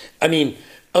 Yes, I mean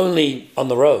only on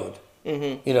the road.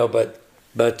 You know, but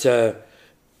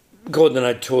Gordon and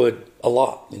I toured a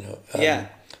lot. You know,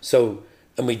 So.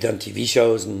 And we'd done TV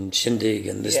shows and Shindig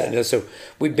and this and that. So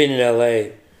we'd been in LA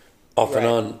off and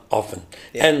on often.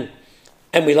 Yeah.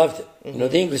 And we loved it. You know,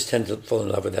 the English tend to fall in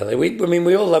love with LA.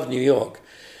 We all love New York.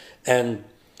 And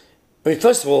I mean,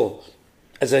 first of all,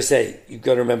 as I say, you've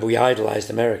got to remember we idolized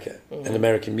America and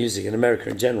American music and America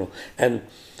in general. And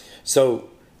so,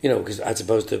 you know, because as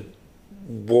opposed to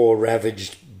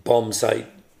war-ravaged bomb site,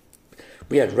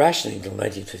 we had rationing until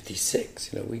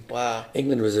 1956. You know,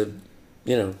 England was a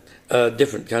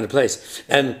different kind of place.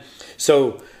 And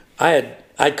so I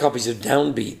had copies of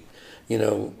Downbeat, you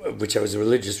know, which I was a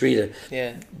religious reader.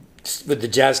 Yeah. With the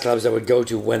jazz clubs I would go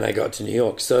to when I got to New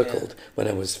York, circled when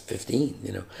I was 15,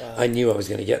 you know. Wow. I knew I was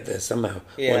going to get there somehow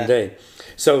one day.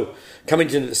 So coming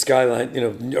to the skyline, you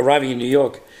know, arriving in New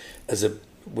York was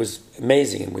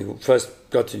amazing. And we first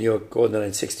got to New York, Gordon, in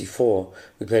 1964.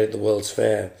 We played at the World's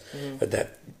Fair at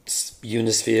that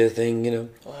Unisphere thing, you know,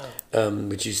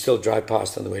 which you still drive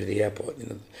past on the way to the airport. You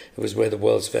know, it was where the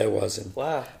World's Fair was in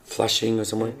Flushing or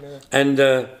somewhere. And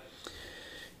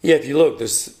if you look,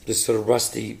 there's this sort of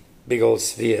rusty, big old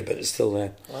sphere, but it's still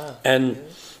there. Wow.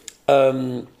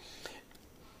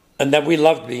 And that we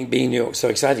loved being in New York, so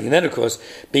exciting. And then, of course,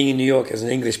 being in New York as an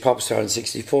English pop star in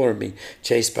 '64 and being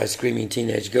chased by screaming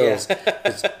teenage girls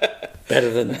was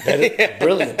brilliant.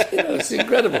 You know, it's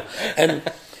incredible.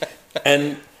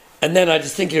 And then I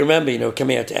distinctly remember, you know,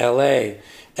 coming out to LA,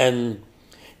 and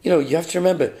you know, you have to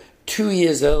remember 2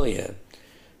 years earlier,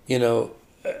 you know,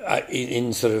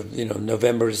 in sort of, you know,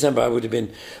 November, December, I would have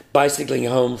been bicycling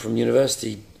home from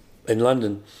university in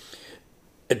London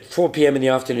at 4 p.m. in the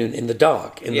afternoon in the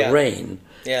dark, in the rain,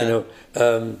 you know,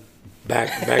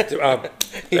 back to up.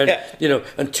 And, you know,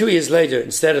 and 2 years later,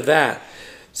 instead of that,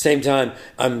 same time,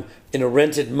 I'm in a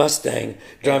rented Mustang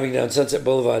driving down Sunset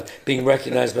Boulevard, being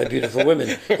recognized by beautiful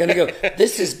women. You're going to go,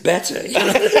 this is better. You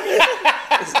know?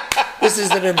 This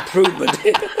is an improvement.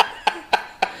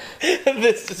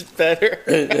 This is better.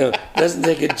 You know, doesn't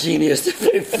take a genius to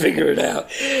figure it out.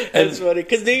 That's funny,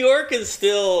 because New York is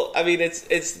still, I mean,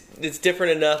 it's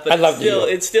different enough, but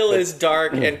it still is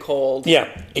dark and cold. Yeah,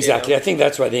 exactly. You know? I think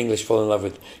that's why the English fall in love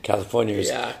with California, is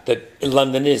that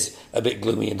London is a bit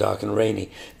gloomy and dark and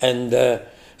rainy. And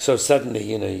so suddenly,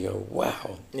 you know, you go,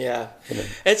 wow. Yeah. You know.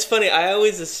 It's funny. I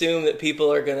always assume that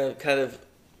people are going to kind of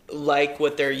like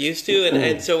what they're used to,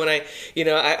 and so when I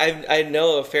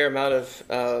know a fair amount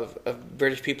of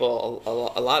British people,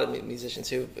 a lot of musicians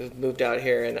who have moved out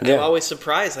here, and I'm always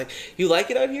surprised, like, you like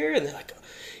it out here? And they're like,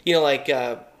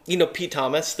 you know, Pete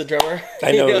Thomas, the drummer.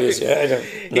 I know he is. Yeah, I know.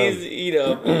 He's, you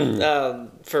know,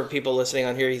 for people listening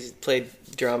on here, he's played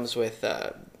drums with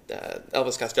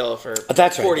Elvis Costello for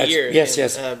 40 years. Yes.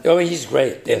 He's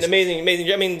great. Yes. An amazing.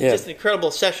 I mean, just an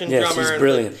incredible session drummer. He's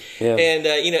brilliant. And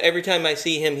you know, every time I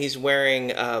see him, he's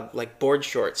wearing like board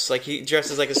shorts. Like, he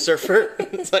dresses like a surfer.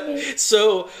 It's like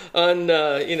so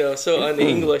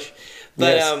un-English.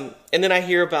 But and then I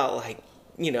hear about, like,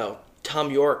 you know,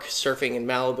 Tom York surfing in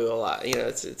Malibu a lot. You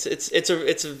know,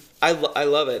 I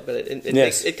love it, but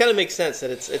it kind of makes sense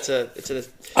that it's a.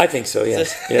 I think so.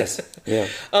 Yes. Yeah.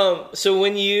 So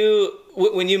when you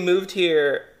moved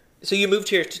here, you moved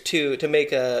here to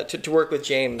make to work with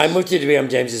James. I moved here to become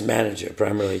James's manager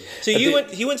primarily. So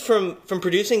you went from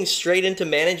producing straight into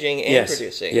managing and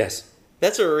producing. Yes.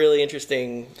 That's a really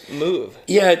interesting move.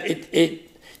 Yeah, it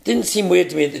didn't seem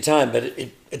weird to me at the time, but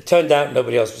it turned out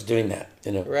nobody else was doing that,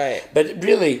 you know. Right. But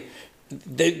really,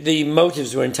 the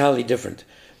motives were entirely different.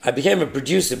 I became a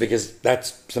producer because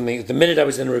that's something. The minute I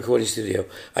was in a recording studio,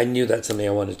 I knew that's something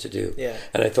I wanted to do,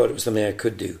 and I thought it was something I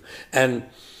could do. And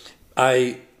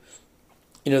the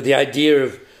idea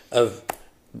of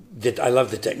that, I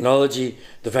love the technology,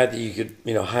 the fact that you could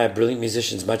hire brilliant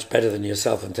musicians much better than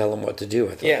yourself and tell them what to do.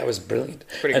 I thought that was brilliant.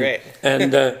 Pretty great.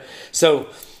 And so,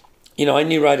 I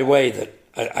knew right away that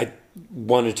I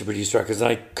wanted to produce records,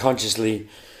 and I consciously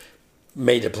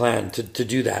made a plan to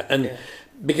do that. And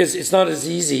because it's not as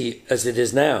easy as it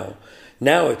is now.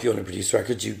 Now, if you want to produce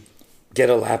records, you get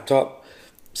a laptop,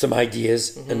 some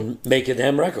ideas, and make a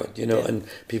damn record, and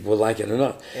people will like it or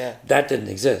not. Yeah. That didn't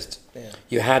exist. Yeah.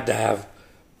 You had to have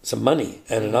some money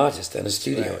and an artist and a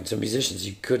studio and some musicians.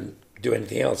 You couldn't do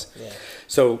anything else. Yeah.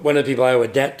 So one of the people I owe a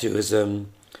debt to is a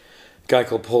guy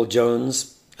called Paul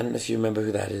Jones. I don't know if you remember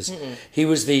who that is. Mm-mm. He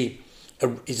was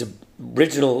he's an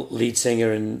original lead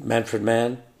singer in Manfred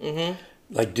Mann. Mm-hmm.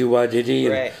 Like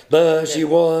Do-Wah-Diddy, but she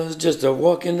was just a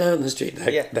walking down the street.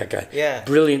 That guy,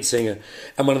 brilliant singer,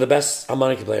 and one of the best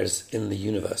harmonica players in the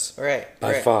universe,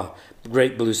 by far.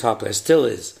 Great blues harp player, still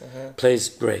is. Plays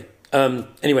great.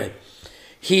 Anyway,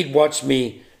 he'd watched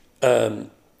me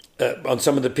on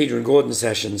some of the Peter and Gordon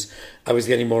sessions. I was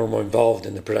getting more and more involved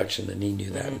in the production, and he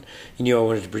knew that. And he knew I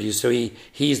wanted to produce, so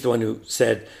he's the one who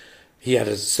said he had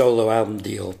a solo album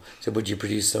deal. Said, "Would you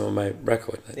produce some of my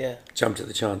record?" I jumped at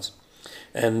the chance.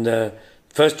 And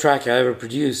first track I ever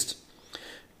produced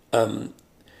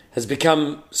has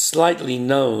become slightly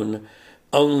known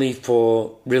only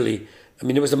for really,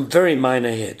 it was a very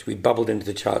minor hit. We bubbled into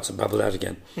the charts and bubbled out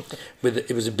again.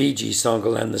 It was a Bee Gees song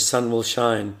called "And the Sun Will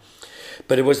Shine."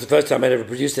 But it was the first time I'd ever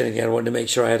produced anything. I wanted to make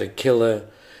sure I had a killer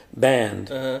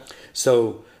band.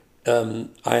 So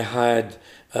I hired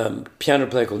a piano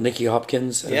player called Nicky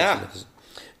Hopkins.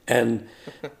 And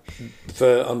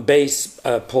on bass,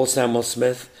 Paul Samuel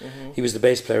Smith. He was the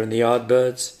bass player in the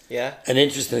Yardbirds. Yeah. And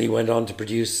interestingly, he went on to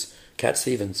produce Cat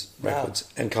Stevens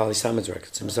records and Carly Simon's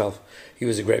records himself. He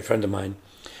was a great friend of mine.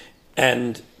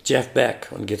 And Jeff Beck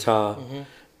on guitar,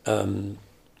 and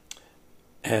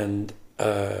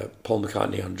Paul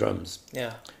McCartney on drums.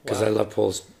 Yeah. Because I love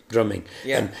Paul's drumming.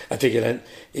 Yeah. And I figured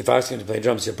if I asked him to play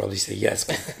drums, he'll probably say yes,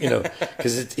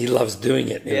 because he loves doing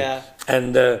it. You know?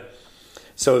 And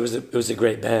so it was a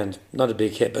great band. Not a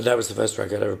big hit, but that was the first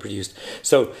record I ever produced.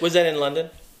 So was that in London?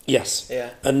 Yes.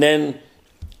 Yeah. And then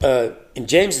in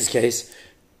James's case,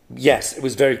 yes, it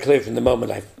was very clear from the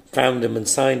moment I found him and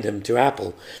signed him to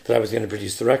Apple that I was going to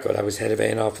produce the record. I was head of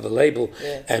A&R for the label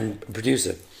and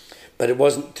producer. But it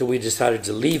wasn't until we decided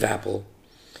to leave Apple,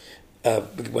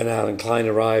 when Alan Klein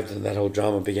arrived and that whole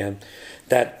drama began,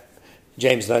 that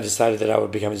James and I decided that I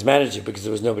would become his manager because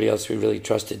there was nobody else we really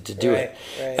trusted to do it.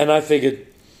 Right. And I figured,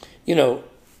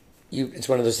 it's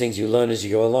one of those things you learn as you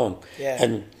go along.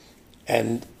 Yeah.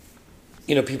 And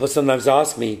people sometimes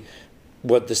ask me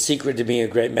what the secret to being a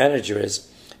great manager is,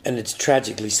 and it's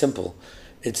tragically simple.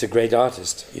 It's a great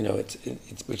artist,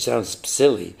 which sounds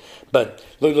silly, but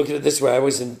look at it this way. I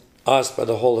was asked by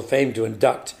the Hall of Fame to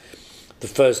induct the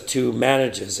first two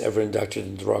managers ever inducted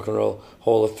into the Rock and Roll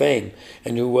Hall of Fame.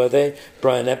 And who were they?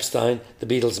 Brian Epstein, the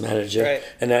Beatles manager,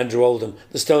 and Andrew Oldham,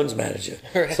 the Stones manager.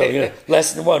 Right. So,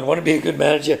 lesson one, want to be a good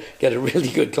manager, get a really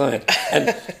good client.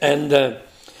 And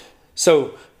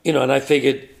so, and I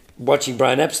figured watching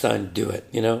Brian Epstein do it,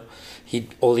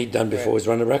 all he'd done before was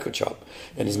run a record shop.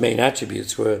 And his main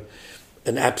attributes were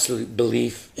an absolute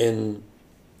belief in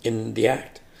the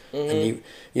act. And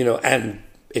and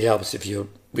it helps if you're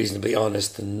reasonably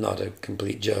honest and not a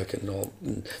complete jerk and all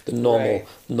the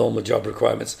normal job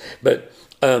requirements. But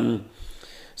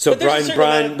so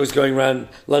Brian was going around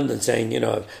London saying,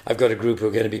 I've got a group who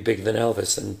are going to be bigger than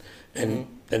Elvis, and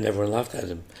everyone laughed at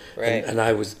him. Right. And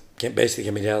I was basically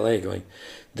coming to LA going,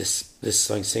 this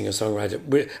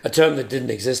singer-songwriter, a term that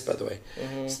didn't exist, by the way.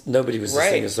 Nobody was a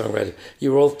singer-songwriter.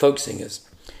 You were all folk singers.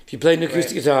 If you played an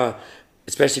acoustic guitar,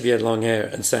 especially if you had long hair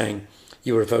and sang,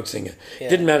 you were a folk singer. Yeah. It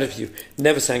didn't matter if you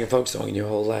never sang a folk song in your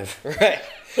whole life. Right.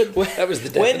 That was the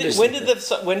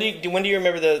definition. When do you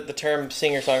remember the term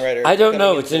singer-songwriter? I don't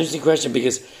know. It's an interesting question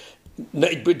because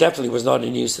it definitely was not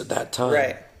in use at that time.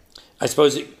 Right. I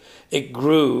suppose it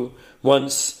grew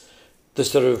once the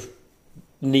sort of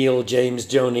Neil, James,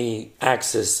 Joni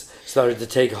axis started to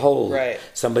take hold. Right.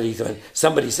 Somebody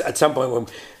at some point when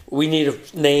we need a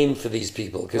name for these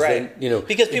people because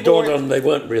because people dawned on them they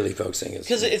weren't really folk singers.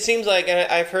 Because it seems like,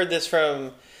 and I've heard this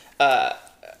from a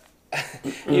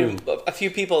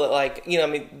few people that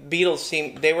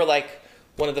Beatles they were like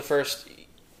one of the first,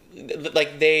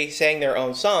 like they sang their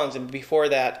own songs, and before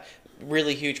that,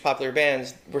 really huge popular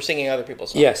bands were singing other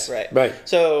people's songs. Yes, right.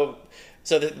 So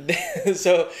So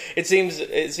so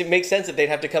it makes sense that they'd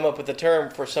have to come up with a term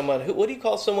for someone who. What do you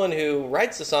call someone who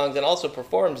writes the songs and also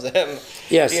performs them?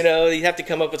 Yes, you know, you have to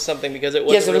come up with something because it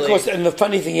wasn't. Yes, and of course, and the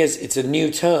funny thing is, it's a new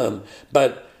term,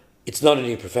 but it's not a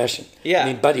new profession. Yeah, I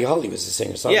mean, Buddy Holly was a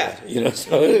singer-songwriter. Yeah, you know,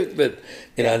 so but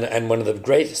you know, and one of the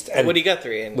greatest. And Woody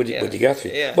Guthrie and Woody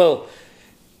Guthrie. Yeah. Well,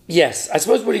 yes, I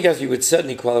suppose Woody Guthrie would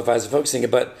certainly qualify as a folk singer,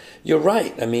 but you're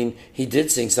right. I mean, he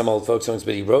did sing some old folk songs,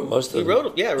 but he wrote most of them.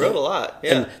 He wrote a lot.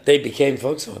 Yeah, and they became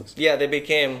folk songs. Yeah, they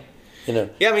became. You know.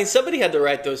 Yeah, I mean, somebody had to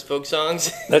write those folk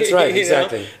songs. That's right,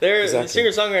 exactly.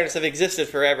 Singer-songwriters have existed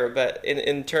forever, but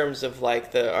in terms of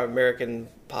like our American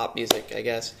pop music, I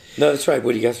guess. No, that's right.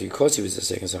 Woody Guthrie, of course, he was a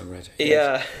singer-songwriter.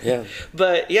 Yes. Yeah.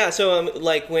 But yeah, so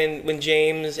like when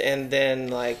James and then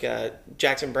like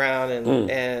Jackson Browne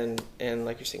and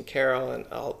like you're saying Carol and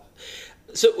all.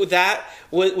 So that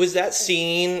was that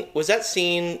scene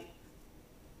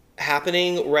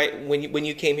happening right when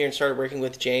you came here and started working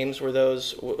with James?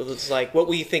 Was like what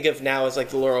we think of now as like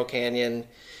the Laurel Canyon?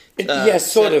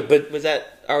 Yes, sort of. But was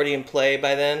that already in play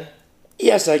by then?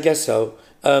 Yes, I guess so.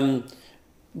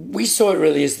 We saw it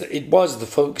really as it was the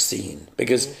folk scene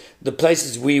because the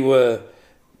places we were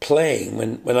playing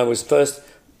when I was first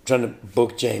trying to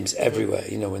book James everywhere,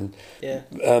 you know, with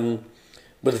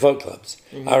the folk clubs.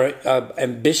 Our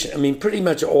ambition, I mean, pretty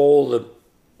much all the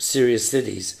serious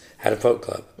cities had a folk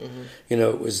club. You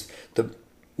know, it was the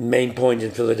Main Point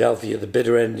in Philadelphia, the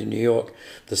Bitter End in New York,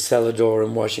 the Cellar Door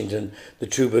in Washington, the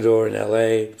Troubadour in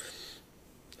L.A.,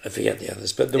 I forget the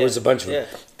others, but there was a bunch of them.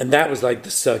 And that was like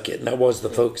the circuit, and that was the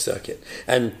folk circuit.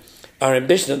 And our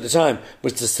ambition at the time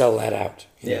was to sell that out.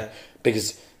 You know,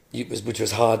 because which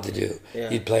was hard to do.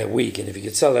 Yeah. You'd play a week, and if you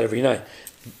could sell that every night,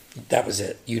 that was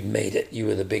it. You'd made it. You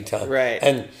were the big time. Right.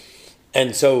 And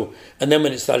then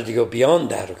when it started to go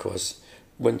beyond that, of course,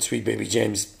 when Sweet Baby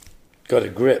James got a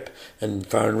grip, and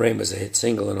Fire and Rain was a hit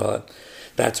single and all that,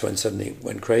 that's when suddenly it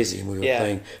went crazy, and we were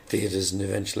playing theaters and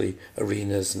eventually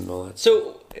arenas and all that.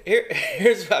 So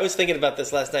here's I was thinking about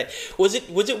this last night. Was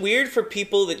it weird for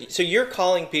people so you're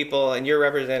calling people and you're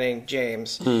representing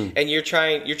James and you're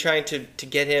trying to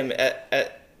get him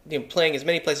at playing as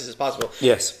many places as possible.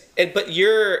 Yes. But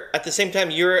you're at the same time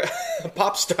you're a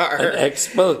pop star.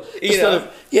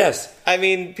 Yes. I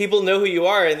mean, people know who you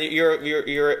are, and you're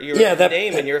a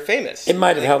name, and you're famous. It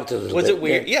might have helped a little bit. Was it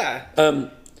weird? Yeah.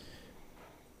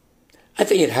 I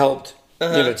think it helped.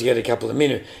 To get a couple of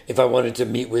minutes. If I wanted to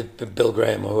meet with Bill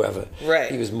Graham or whoever,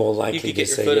 he was more likely to say yes. You could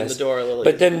get your foot in the door a little.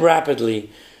 But then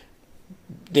rapidly,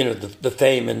 the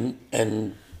fame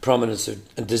and prominence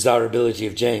and desirability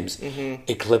of James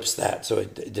eclipsed that, so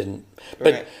it didn't.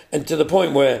 But and to the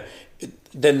point where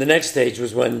then the next stage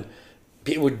was when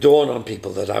it would dawn on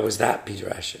people that I was that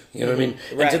Peter Asher. You know what I mean?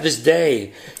 Right. And to this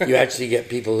day, you actually get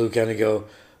people who kind of go,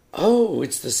 "Oh,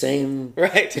 it's the same."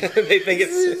 Right. They think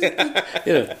it's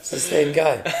it's the same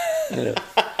guy.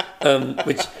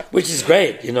 Which is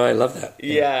great. I love that.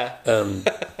 Yeah.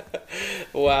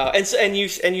 Wow. And so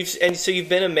you've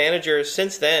been a manager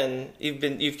since then.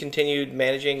 You've continued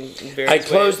managing various I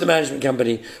closed the management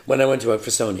company when I went to work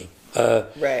for Sony.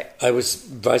 Right. I was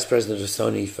vice president of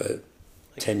Sony for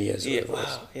 10 years.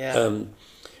 Wow. Yeah.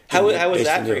 How was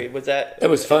that for you? Was that? It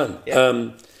was fun. Yeah.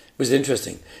 It was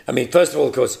interesting. I mean, first of all,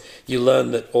 of course, you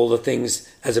learn that all the things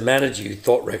as a manager you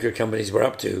thought record companies were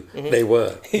up to, they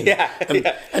were.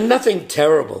 And nothing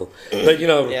terrible. But,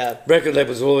 record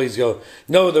labels always go,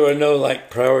 no, there are no,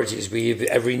 priorities.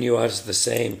 Every new artist is the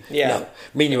same. Yeah. No.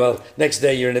 Meanwhile, next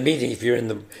day you're in a meeting, if you're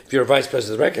a vice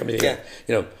president of the record company,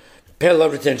 pay a lot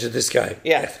of attention to this guy.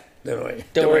 Yeah. Don't worry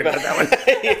about that one.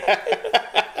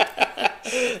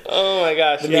 Oh my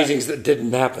gosh! The meetings that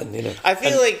didn't happen, I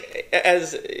feel like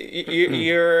as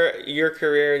your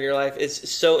career and your life is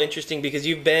so interesting because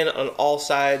you've been on all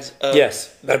sides of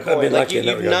the coin. I've been lucky in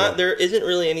that regard. There isn't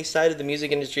really any side of the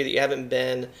music industry that you haven't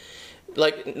been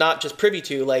not just privy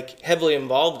to, heavily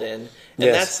involved in.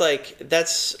 And that's I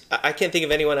can't think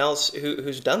of anyone else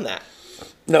who's done that.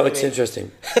 No, it's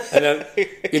interesting. And I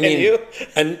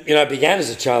began as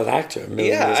a child actor.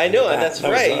 I know, and that's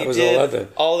right. It was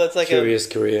all that's curious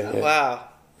career. Yeah. Wow.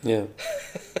 Yeah.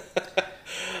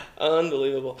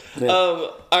 Unbelievable. Yeah.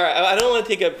 All right, I don't want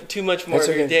to take up too much more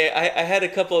of your day. I had a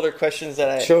couple other questions that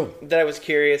I was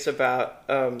curious about,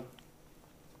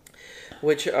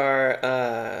 which are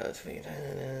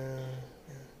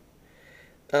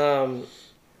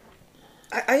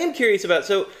I am curious about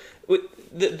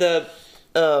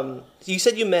you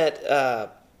said you met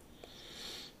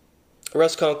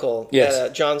Russ Kunkel at a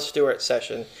Jon Stewart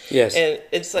session. Yes. And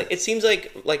it seems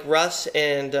like Russ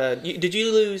and did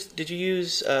you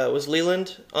use was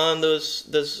Leland on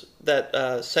those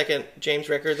second James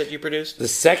record that you produced? The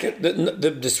second,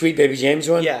 the Sweet Baby James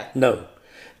one? Yeah. No.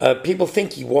 People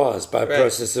think he was by a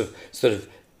process of sort of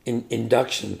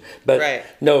induction. But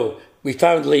no, we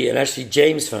found Lee, and actually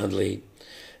James found Lee.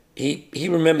 He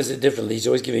remembers it differently. He's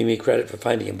always giving me credit for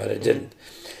finding him, but I didn't.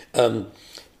 On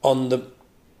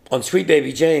Sweet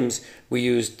Baby James, we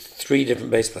used 3 different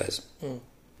bass players.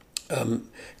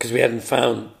 Because we hadn't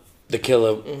found the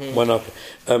killer one up.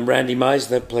 Randy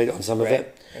Meisner played on some of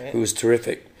it, who was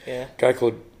terrific. Yeah. A guy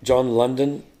called John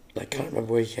London, I can't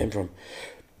remember where he came from,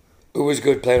 who was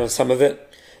good, played on some of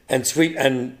it. And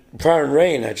Fire and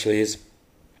Rain actually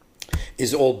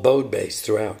is all bowed bass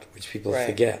throughout, which people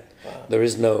forget. Wow. There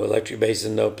is no electric bass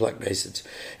and no pluck bass.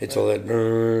 It's all that,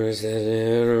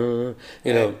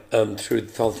 through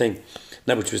the whole thing.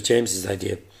 That which was James's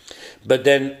idea. But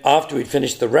then after we'd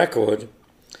finished the record,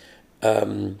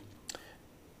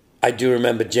 I do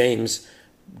remember James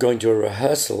going to a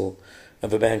rehearsal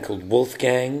of a band called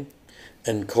Wolfgang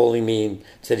and calling me and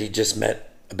said he just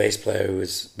met a bass player who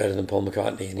was better than Paul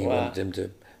McCartney, and he wanted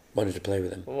to play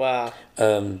with him. Wow.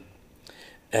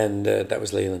 And that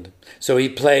was Leland. So he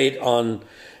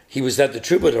was at the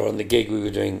Troubadour on the gig we were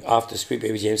doing after Sweet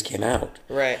Baby James came out.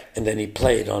 Right. And then he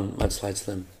played on Mudslide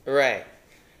Slim. Right.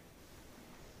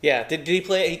 Yeah. Did he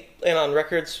play on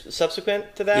records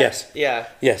subsequent to that? Yes. Yeah.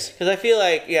 Yes. Because I feel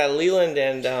like, Leland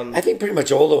and... I think pretty much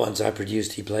all the ones I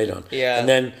produced he played on. Yeah. And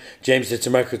then James did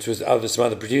some records with some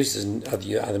other producers and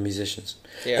other musicians.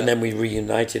 Yeah. And then we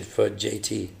reunited for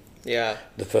JT. Yeah,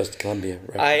 the first Columbia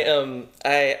record.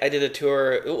 I did a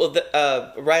tour. Well,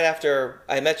 right after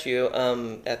I met you,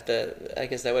 I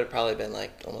guess that would have probably been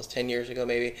like almost 10 years ago,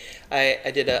 maybe. I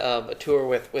did a tour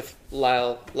with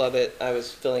Lyle Lovett. I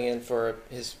was filling in for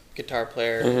his guitar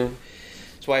player. Mm-hmm.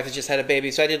 His wife has just had a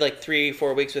baby, so I did like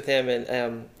 3-4 weeks with him,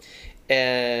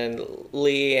 and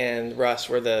Lee and Russ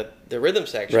were the rhythm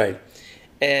section. Right.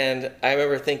 And I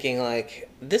remember thinking like,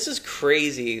 this is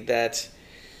crazy that.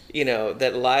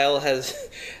 That Lyle has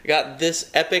got this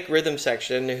epic rhythm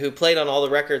section who played on all the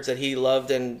records that he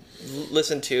loved and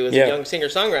listened to as a young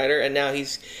singer-songwriter, and now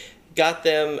he's got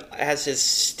them as his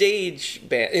stage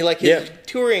band, like his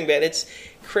touring band. It's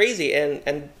crazy,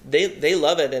 and they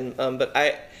love it. And but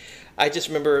I just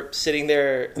remember sitting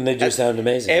there, and they do sound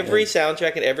amazing. Every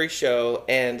soundtrack and every show,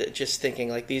 and just thinking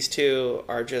like these two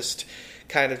are just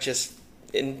kind of just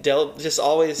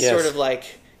always sort of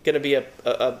like. Going to be a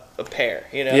pair,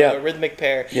 a rhythmic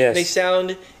pair. Yes. They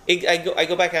sound. I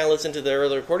go back and I listen to the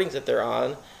early recordings that they're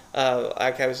on.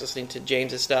 I was listening to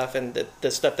James's stuff and the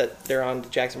stuff that they're on, the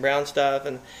Jackson Browne stuff,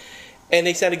 and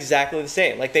they sound exactly the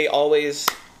same. Like they always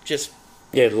just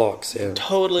it locks. Yeah,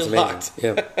 totally locked.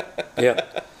 Yeah.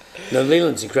 No,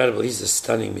 Leland's incredible. He's a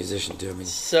stunning musician too. I mean,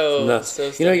 so nuts.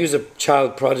 So he was a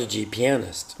child prodigy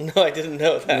pianist. No, I didn't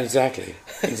know that. Exactly.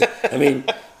 I mean,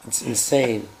 it's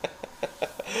insane.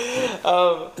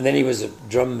 And then he was a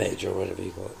drum major or whatever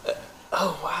you call it.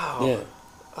 Oh wow! Yeah,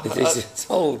 it's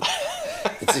old.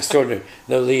 It's extraordinary.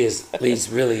 No, Lee's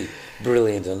really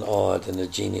brilliant and odd and a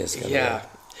genius.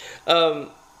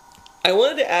 I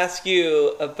wanted to ask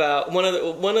you about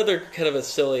one other kind of a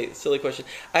silly question.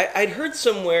 I'd heard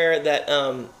somewhere that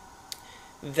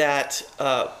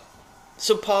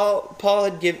so Paul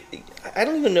had I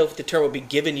don't even know if the term would be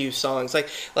giving you songs like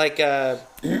the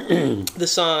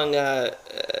song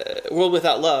 "World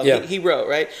Without Love." Yeah. He wrote,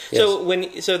 right? Yes. So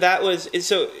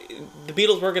the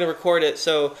Beatles weren't going to record it,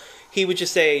 so he would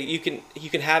just say you can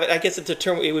have it. I guess it's a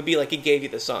term. It would be like he gave you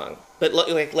the song, but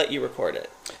let you record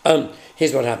it.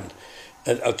 Here's what happened.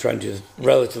 I'll try and do a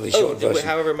relatively short version.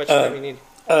 However much time you need.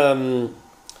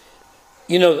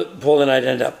 Paul and I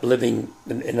ended up living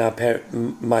in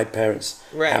my parents'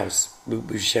 house. We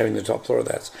were sharing the top floor of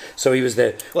that. So he was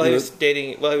there. He was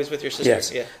with your sister.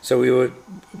 Yes. Yeah. So we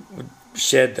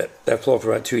shared that floor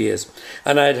for about 2 years.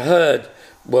 And I'd heard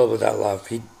World Without Love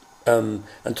and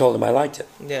told him I liked it.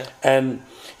 Yeah. And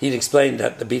he'd explained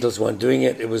that the Beatles weren't doing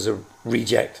it. It was a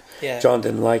reject. Yeah. John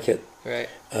didn't like it. Right.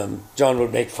 John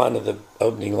would make fun of the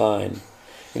opening line.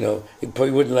 He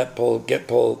wouldn't let Paul get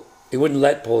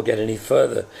any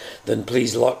further than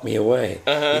 "Please lock me away."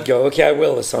 Uh-huh. He'd go, "Okay, I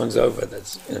will. The song's over."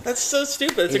 That's so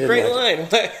stupid. It's a great line.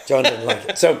 John didn't like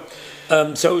it. So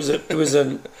it was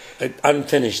an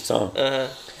unfinished song. Uh-huh.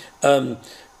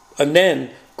 And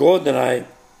then Gordon and I,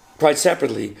 quite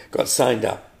separately, got signed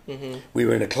up. Mm-hmm. We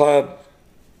were in a club,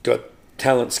 got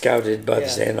talent scouted by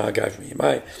this A&R guy from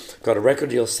EMI, got a record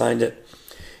deal, signed it,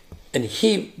 and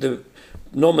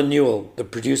Norman Newell, the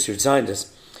producer who signed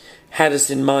us, had us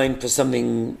in mind for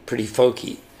something pretty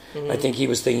folky. I think he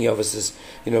was thinking of us as,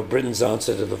 Britain's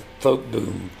answer to the folk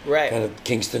boom, kind of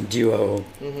Kingston duo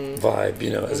vibe,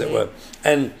 as it were.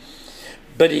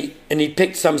 But he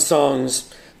picked some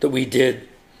songs that we did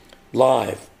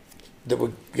live that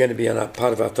were going to be on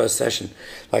part of our first session.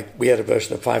 Like we had a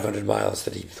version of 500 Miles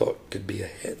that he thought could be a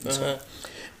hit. And so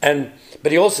on.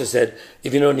 But he also said,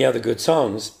 if you know any other good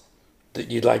songs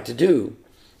that you'd like to do,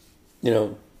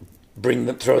 throw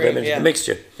them into the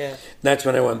mixture. Yeah. And that's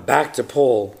when I went back to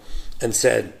Paul and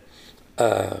said,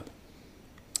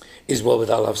 is World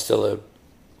Without Love still a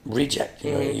reject?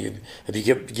 Have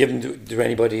you given to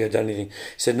anybody or done anything? He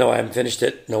said, no, I haven't finished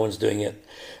it. No one's doing it.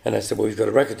 And I said, well, we've got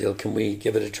a record deal. Can we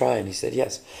give it a try? And he said,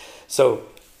 yes. So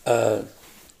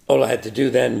all I had to do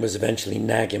then was eventually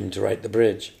nag him to write the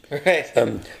bridge. Right.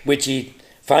 Which he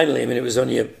finally, it was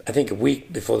only, I think, a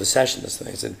week before the session or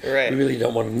something. I said, we really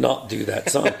don't want to not do that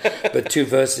song. But 2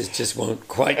 verses just won't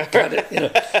quite cut it,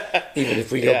 Even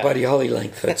if we go Buddy Holly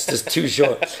length, it's just too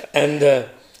short. And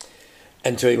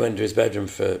until he went to his bedroom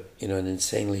for, an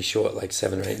insanely short, like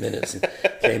 7 or 8 minutes, and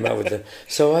came out with the,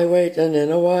 so I wait, and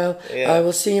in a while, I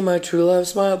will see my true love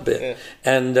smile bit.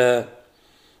 Yeah.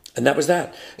 And that was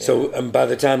that. Yeah. So by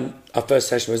the time our first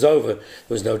session was over, there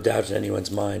was no doubt in anyone's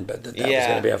mind, but that was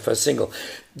going to be our first single.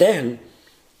 Then,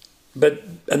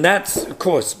 and that, of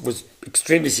course, was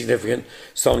extremely significant.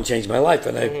 Song changed my life,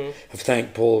 and I have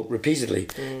thanked Paul repeatedly.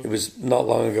 It was not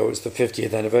long ago, it was the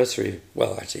 50th anniversary,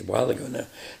 well, actually a while ago now,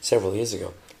 several years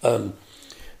ago, of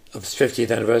his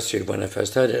 50th anniversary of when I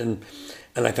first heard it, and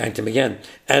I thanked him again.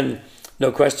 And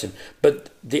no question. But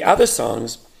the other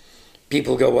songs,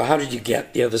 people go, well, how did you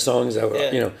get the other songs?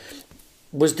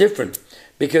 Was different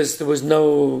because there was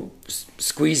no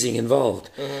squeezing involved.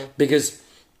 Because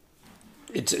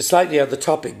it's slightly other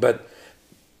topic, but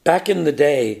back in the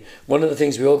day, one of the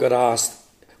things we all got asked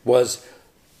was,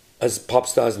 as pop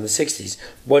stars in the 60s,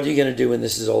 what are you going to do when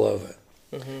this is all over?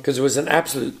 Because there was an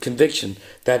absolute conviction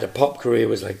that a pop career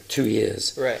was like 2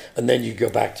 years. Right. And then you'd go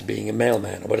back to being a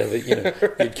mailman or whatever,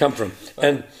 you'd come from.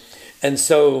 And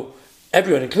so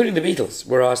everyone, including the Beatles,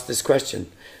 were asked this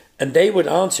question. And they would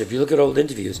answer, if you look at old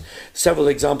interviews, several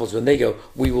examples when they go,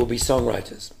 we will be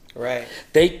songwriters. Right.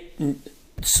 They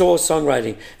saw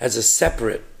songwriting as a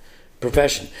separate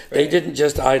profession. Right. They didn't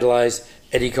just idolize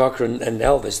Eddie Cochran and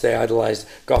Elvis. They idolized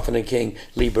Goffin and King,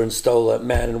 Lieber and Stoller,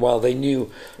 Mann and Wild. They knew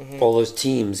all those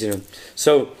teams,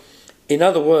 So, in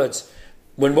other words,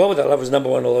 when World Without Love was number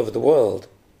 1 all over the world,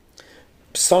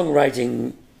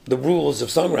 songwriting, the rules of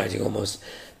songwriting almost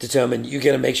determine you're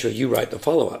going to make sure you write the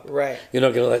follow-up. Right. You're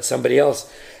not going to let somebody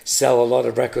else sell a lot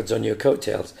of records on your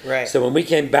coattails. Right. So when we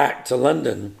came back to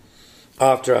London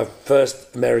after our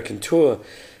first American tour,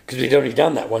 because we'd only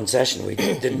done that one session, we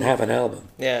didn't have an album.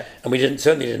 Yeah. And we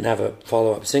certainly didn't have a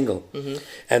follow-up single.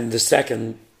 And the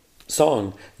second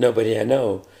song, Nobody I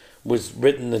Know, was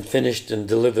written and finished and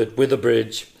delivered with a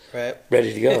bridge. Right.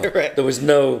 Ready to go. Right. There was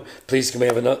no, please sir,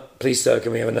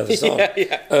 can we have another song?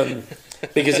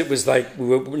 Because it was like we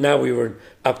were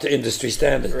up to industry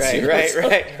standards. Right.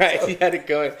 You had it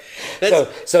going.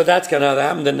 So that's kind of how that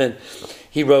happened. And then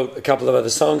he wrote a couple of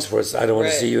other songs for us. I Don't Want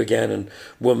to See You Again and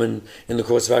Woman in the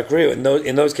course of our career. And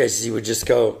in those cases, he would just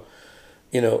go,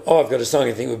 I've got a song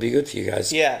I think would be good for you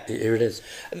guys. Yeah. Here it is.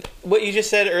 What you just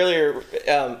said earlier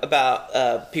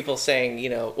about people saying,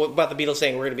 about the Beatles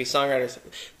saying we're going to be songwriters,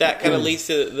 that kind of leads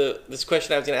to this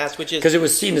question I was going to ask, which is... Because it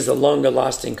was seen as a longer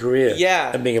lasting career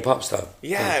than being a pop star.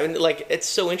 Yeah, and it's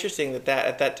so interesting that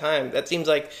at that time, that seems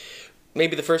like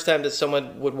maybe the first time that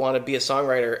someone would want to be a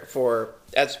songwriter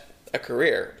as a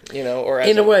career, or as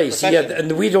in a way. profession. So,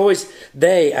 and we'd always,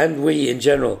 they and we in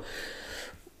general...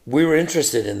 We were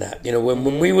interested in that.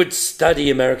 When we would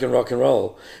study American rock and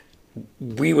roll,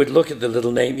 we would look at the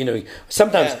little name.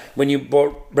 Sometimes when you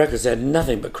bought records, they had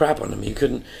nothing but crap on them.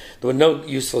 There were no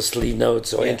useful sleeve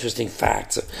notes or interesting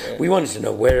facts. We wanted to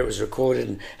know where it was recorded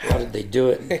and how did they do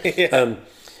it.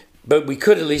 But we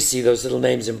could at least see those little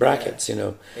names in brackets,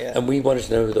 and we wanted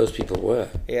to know who those people were.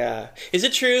 Yeah. Is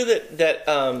it true that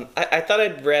I thought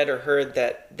I'd read or heard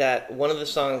that one of the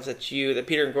songs that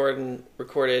Peter and Gordon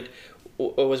recorded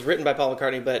was written by Paul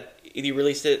McCartney, but he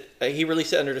released it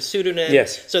under a pseudonym,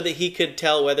 so that he could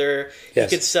tell whether he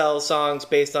could sell songs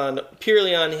based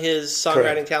purely on his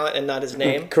songwriting talent and not his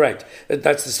name. Correct.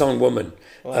 That's the song "Woman."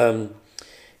 Wow.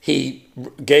 He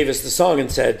gave us the song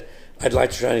and said, "I'd like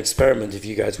to try an experiment if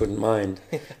you guys wouldn't mind,"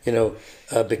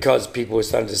 because people were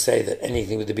starting to say that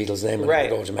anything with the Beatles' name on it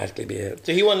would automatically be a hit.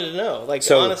 So he wanted to know,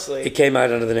 honestly, it came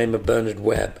out under the name of Bernard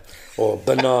Webb or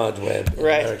Bernard Webb in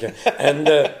America,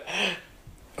 and.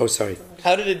 Oh, sorry.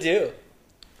 How did it do?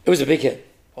 It was a big hit.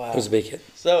 Wow. It was a big hit.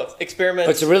 So, Experiment.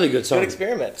 It's a really good song. Good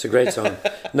Experiment. It's a great song.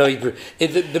 No,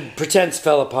 the Pretense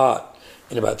fell apart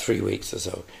in about 3 weeks or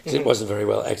so, because it wasn't very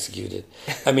well executed.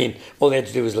 I mean, all they had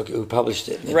to do was look at who published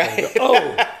it. And right. Go,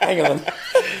 oh, hang on.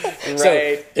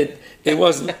 Right. So it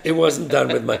wasn't done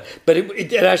with my... But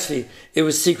it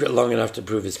was secret long enough to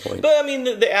prove his point. But, I mean,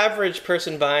 the average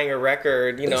person buying a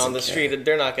record, on the street,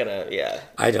 they're not going to,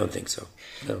 I don't think so.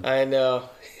 No. I know.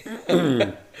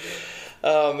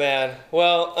 Oh, man.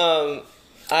 Well,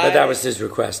 but that was his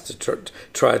request, to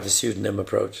try the pseudonym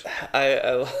approach.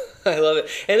 I love it,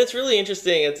 and it's really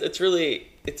interesting.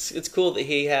 It's cool that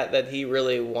he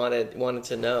really wanted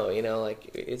to know.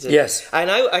 Yes, and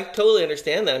I totally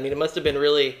understand that. I mean, it must have been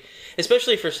really,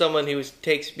 especially for someone who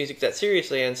takes music that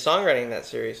seriously and songwriting that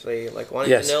seriously, like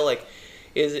wanting to know,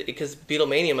 is it because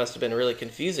Beatlemania must have been really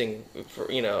confusing for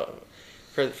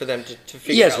them to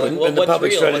figure out. Yes, when the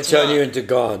public's trying to turn you into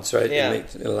gods, right? Yeah.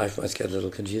 Life must get a little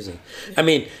confusing. I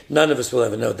mean, none of us will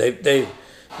ever know.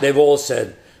 They've all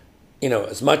said,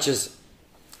 as much as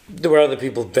there were other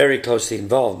people very closely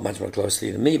involved, much more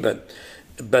closely than me, but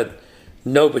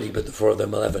nobody but the four of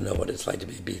them will ever know what it's like to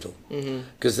be a Beatle.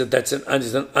 Because that's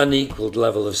an unequaled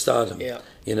level of stardom,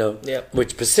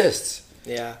 which persists.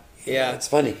 Yeah. It's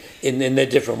funny in their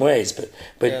different ways, but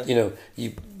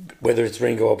whether it's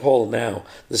Ringo or Paul now,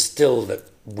 there's still that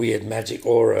weird magic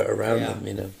aura around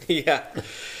them, Yeah.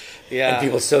 And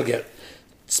people still get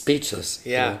speechless.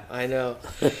 Yeah, I know.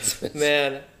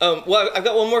 Man. Well, I've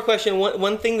got one more question.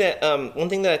 One thing that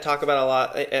I talk about a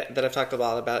lot, that I've talked a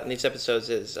lot about in these episodes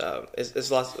is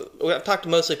I've talked to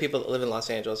mostly people that live in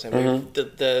Los Angeles, and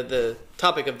the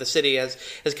topic of the city has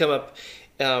come up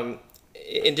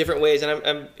in different ways. And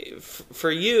I'm for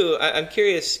you, I'm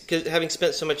curious, because having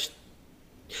spent so much.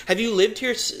 Have you lived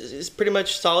here pretty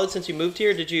much solid since you moved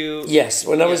here? Did you? Yes.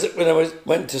 When I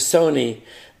went to Sony,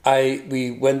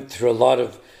 we went through a lot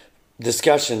of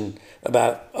discussion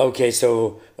about, okay,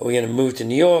 so are we going to move to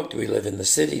New York? Do we live in the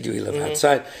city? Do we live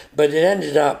outside? But it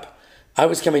ended up, I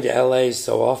was coming to LA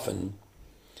so often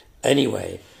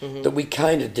anyway, that we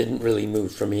kind of didn't really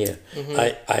move from here.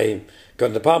 I got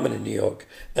an apartment in New York,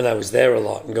 and I was there a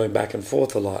lot and going back and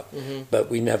forth a lot, but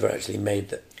we never actually made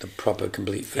the proper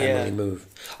complete family move.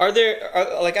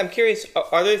 I'm curious,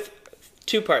 are there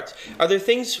two parts? Are there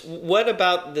things, what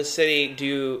about the city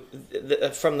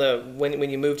from when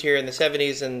you moved here in the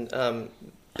 70s and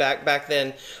back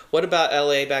then, what about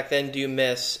LA back then do you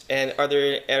miss? And are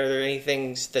there any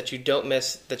things that you don't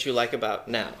miss that you like about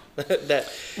now?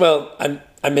 Well,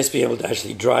 I miss being able to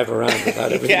actually drive around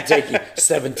without everything taking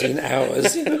 17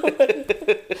 hours.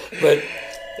 But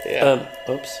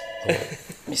oops. Oh,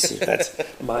 let me see if that's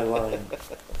my line.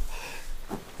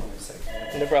 Hold on a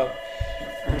second. No problem.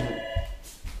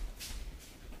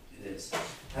 It is.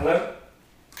 Hello?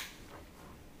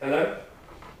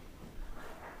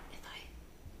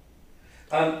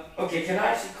 Okay, can I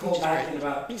actually call back in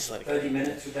about 30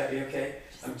 minutes? Would that be okay?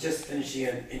 I'm just finishing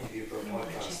an interview for a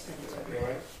podcast. Would that be all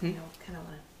right? No, kind of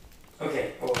want to.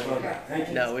 Okay. Oh, we're going back. Thank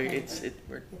you. No,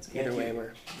 either way,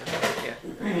 we're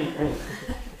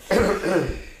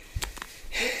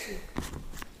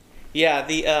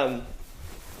yeah.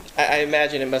 I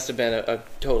imagine it must have been a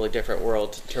totally different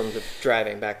world in terms of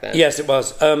driving back then. Yes, it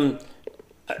was.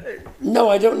 No,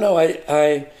 I don't know.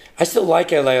 I still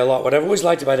like LA a lot. What I've always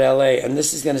liked about LA, and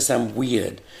this is going to sound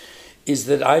weird, is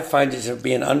that I find it to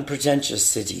be an unpretentious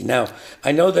city. Now,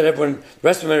 I know that the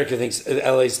rest of America thinks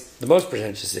LA's the most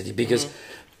pretentious city because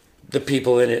the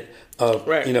people in it are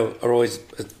always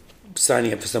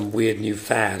signing up for some weird new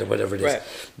fad or whatever it is. Right.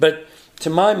 But to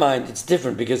my mind, it's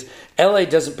different because LA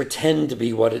doesn't pretend to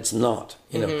be what it's not.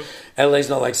 LA's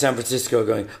not like San Francisco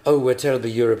going, oh, we're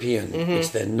terribly European,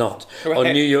 which they're not. Right. Or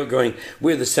New York going,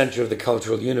 we're the center of the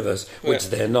cultural universe, which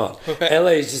they're not. Right.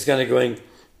 LA is just kind of going,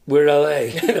 we're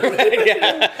LA.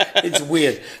 It's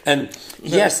weird. And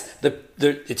yes,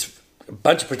 it's a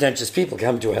bunch of pretentious people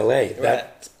come to LA.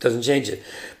 That doesn't change it.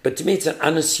 But to me, it's an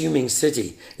unassuming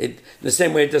city. The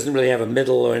same way it doesn't really have a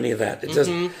middle or any of that. It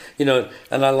doesn't,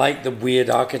 and I like the weird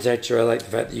architecture. I like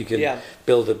the fact that you can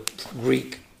build a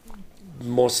Greek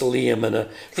mausoleum and a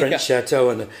French chateau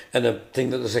and a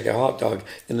thing that looks like a hot dog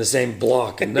in the same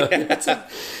block. And it's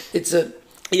a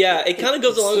yeah, it kind of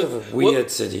goes along with a weird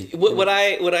city. What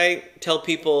I tell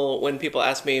people when people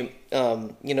ask me,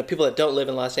 people that don't live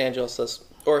in Los Angeles,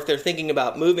 or if they're thinking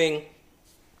about moving,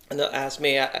 and they'll ask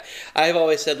me, I've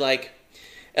always said, like,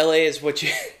 LA is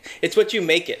it's what you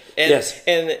make it. And, yes.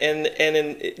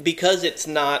 And because it's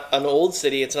not an old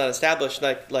city, it's not established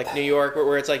like New York,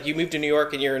 where it's like you move to New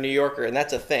York and you're a New Yorker, and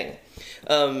that's a thing.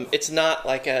 It's not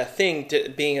like a thing to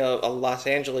being a Los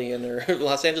Angelian or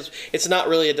Los Angeles. It's not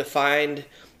really a defined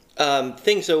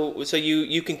thing. So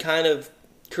you can kind of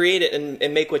create it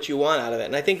and make what you want out of it.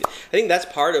 And I think that's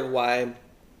part of why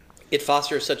it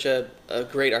fosters such a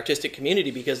great artistic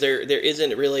community, because there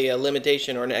isn't really a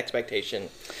limitation or an expectation.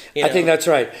 I think that's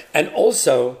right. And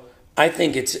also, I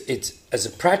think it's as a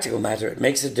practical matter, it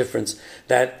makes a difference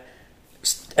that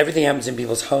everything happens in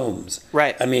people's homes.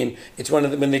 Right. I mean, it's one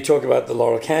of the, when they talk about the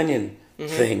Laurel Canyon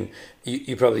thing,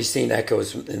 you've probably seen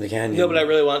Echoes in the Canyon. No, but I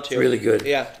really want to. It's really good.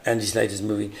 Yeah. Andy Snyder's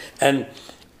movie. And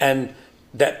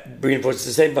that reinforces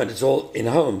the same point. It's all in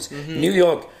homes. New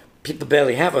York, people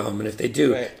barely have a home, and if they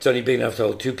do, it's only big enough to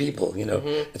hold 2 people, you know.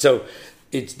 And so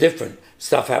it's different.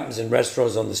 Stuff happens in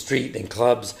restaurants, on the street, in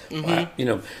clubs, you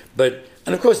know. But,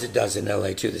 and of course it does in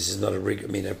LA too. This is not a rig. I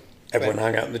mean, everyone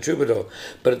hung out in the Troubadour.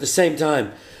 But at the same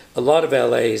time, a lot of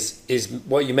LA is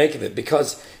what you make of it,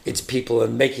 because it's people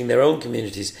and making their own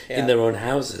communities in their own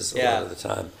houses a lot of the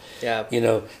time. Yeah. You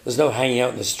know, there's no hanging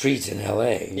out in the streets in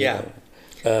LA, you know,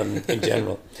 in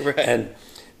general. And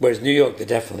whereas New York, there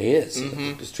definitely is.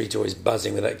 The streets are always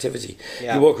buzzing with activity.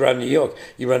 Yeah. You walk around New York,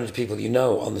 you run into people you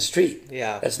know on the street.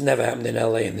 Yeah. That's never happened in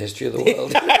LA in the history of the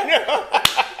world. I know.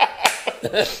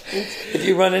 If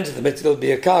you run into them, it'll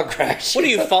be a car crash. What are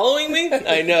you following me?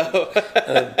 I know.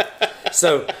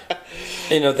 So,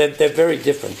 you know, they're very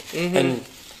different. And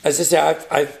as I say,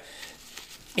 I've,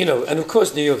 you know, and of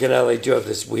course New York and LA do have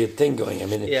this weird thing going. I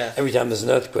mean, every time there's an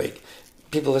earthquake,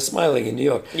 people are smiling in New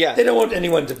York. Yeah. They don't want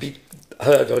anyone to be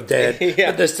hurt or dead,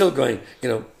 but they're still going, you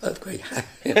know, earthquake.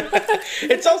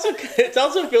 It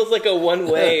also feels like a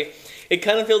one-way. It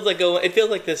kind of feels like it feels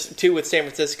like this too with San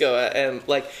Francisco, and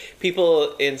like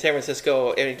people in San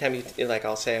Francisco, anytime you like,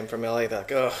 I'll say I'm from LA, they're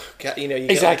like, oh, God, you know, you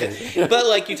exactly. But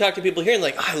like you talk to people here and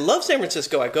like, oh, I love San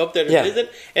Francisco. I go up there to visit,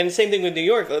 and the same thing with New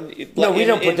York. No, we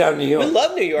don't put down New York. We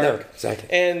love New York. No, exactly.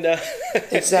 And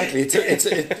exactly,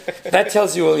 that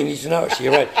tells you all you need to know. Actually,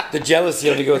 you're right. The jealousy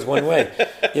only goes one way,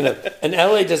 you know. And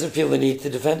LA doesn't feel the need to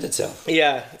defend itself.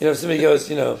 Yeah. You know, if somebody goes,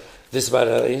 you know, this about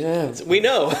LA, we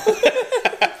know.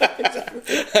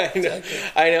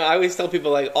 I know. I always tell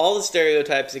people, like, all the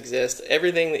stereotypes exist.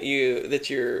 Everything that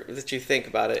you think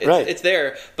about it, it's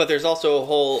there. But there's also a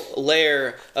whole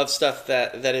layer of stuff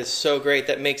that is so great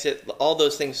that makes it all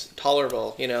those things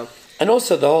tolerable. You know. And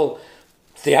also the whole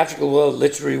theatrical world,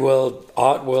 literary world,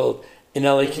 art world in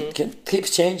LA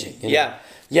keeps changing. You know? Yeah.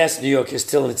 Yes, New York is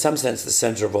still, in some sense, the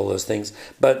center of all those things,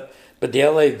 but the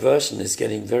LA version is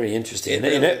getting very interesting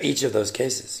in each of those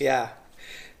cases. Yeah.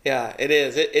 Yeah, it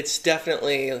is. It's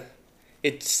definitely,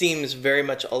 it seems very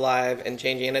much alive and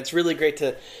changing, and it's really great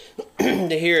to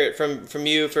hear it from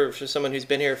you, for someone who's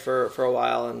been here for a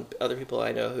while, and other people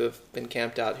I know who have been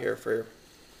camped out here for,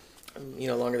 you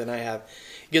know, longer than I have.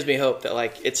 It gives me hope that,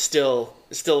 like, it's still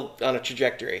on a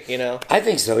trajectory, you know? I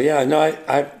think so, yeah. No,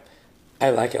 I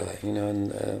like LA, you know,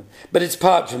 and but it's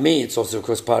part, for me, it's also, of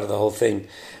course, part of the whole thing.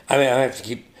 I mean, I have to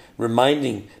keep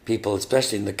reminding people,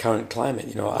 especially in the current climate,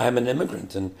 you know, I'm an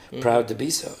immigrant and proud to be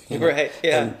so. You know? Right,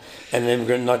 yeah. And an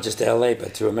immigrant not just to LA,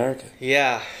 but to America.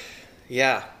 Yeah,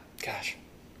 yeah. Gosh,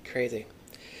 crazy.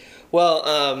 Well,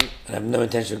 and I have no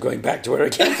intention of going back to where I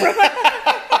came from.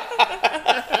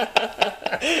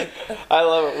 I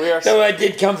love it. We are. No, I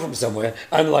did come from somewhere,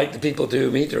 unlike the people to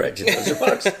whom he directed those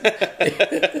remarks.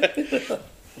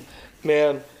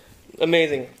 Man,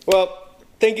 amazing. Well,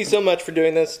 thank you so much for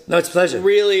doing this. No, it's a pleasure.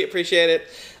 Really appreciate it.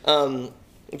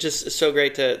 Just so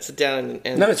great to sit down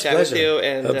and chat with you.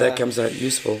 And hope that comes out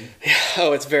useful.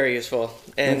 Oh, it's very useful.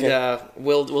 And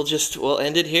we'll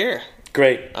end it here.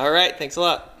 Great. All right. Thanks a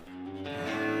lot.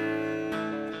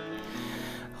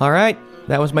 All right.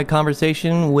 That was my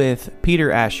conversation with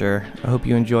Peter Asher. I hope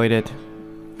you enjoyed it.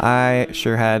 I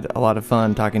sure had a lot of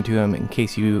fun talking to him, in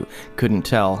case you couldn't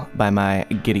tell by my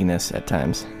giddiness at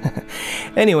times.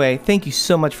 Anyway, thank you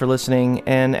so much for listening,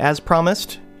 and as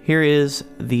promised, here is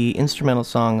the instrumental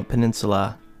song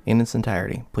Peninsula in its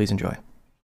entirety. Please enjoy.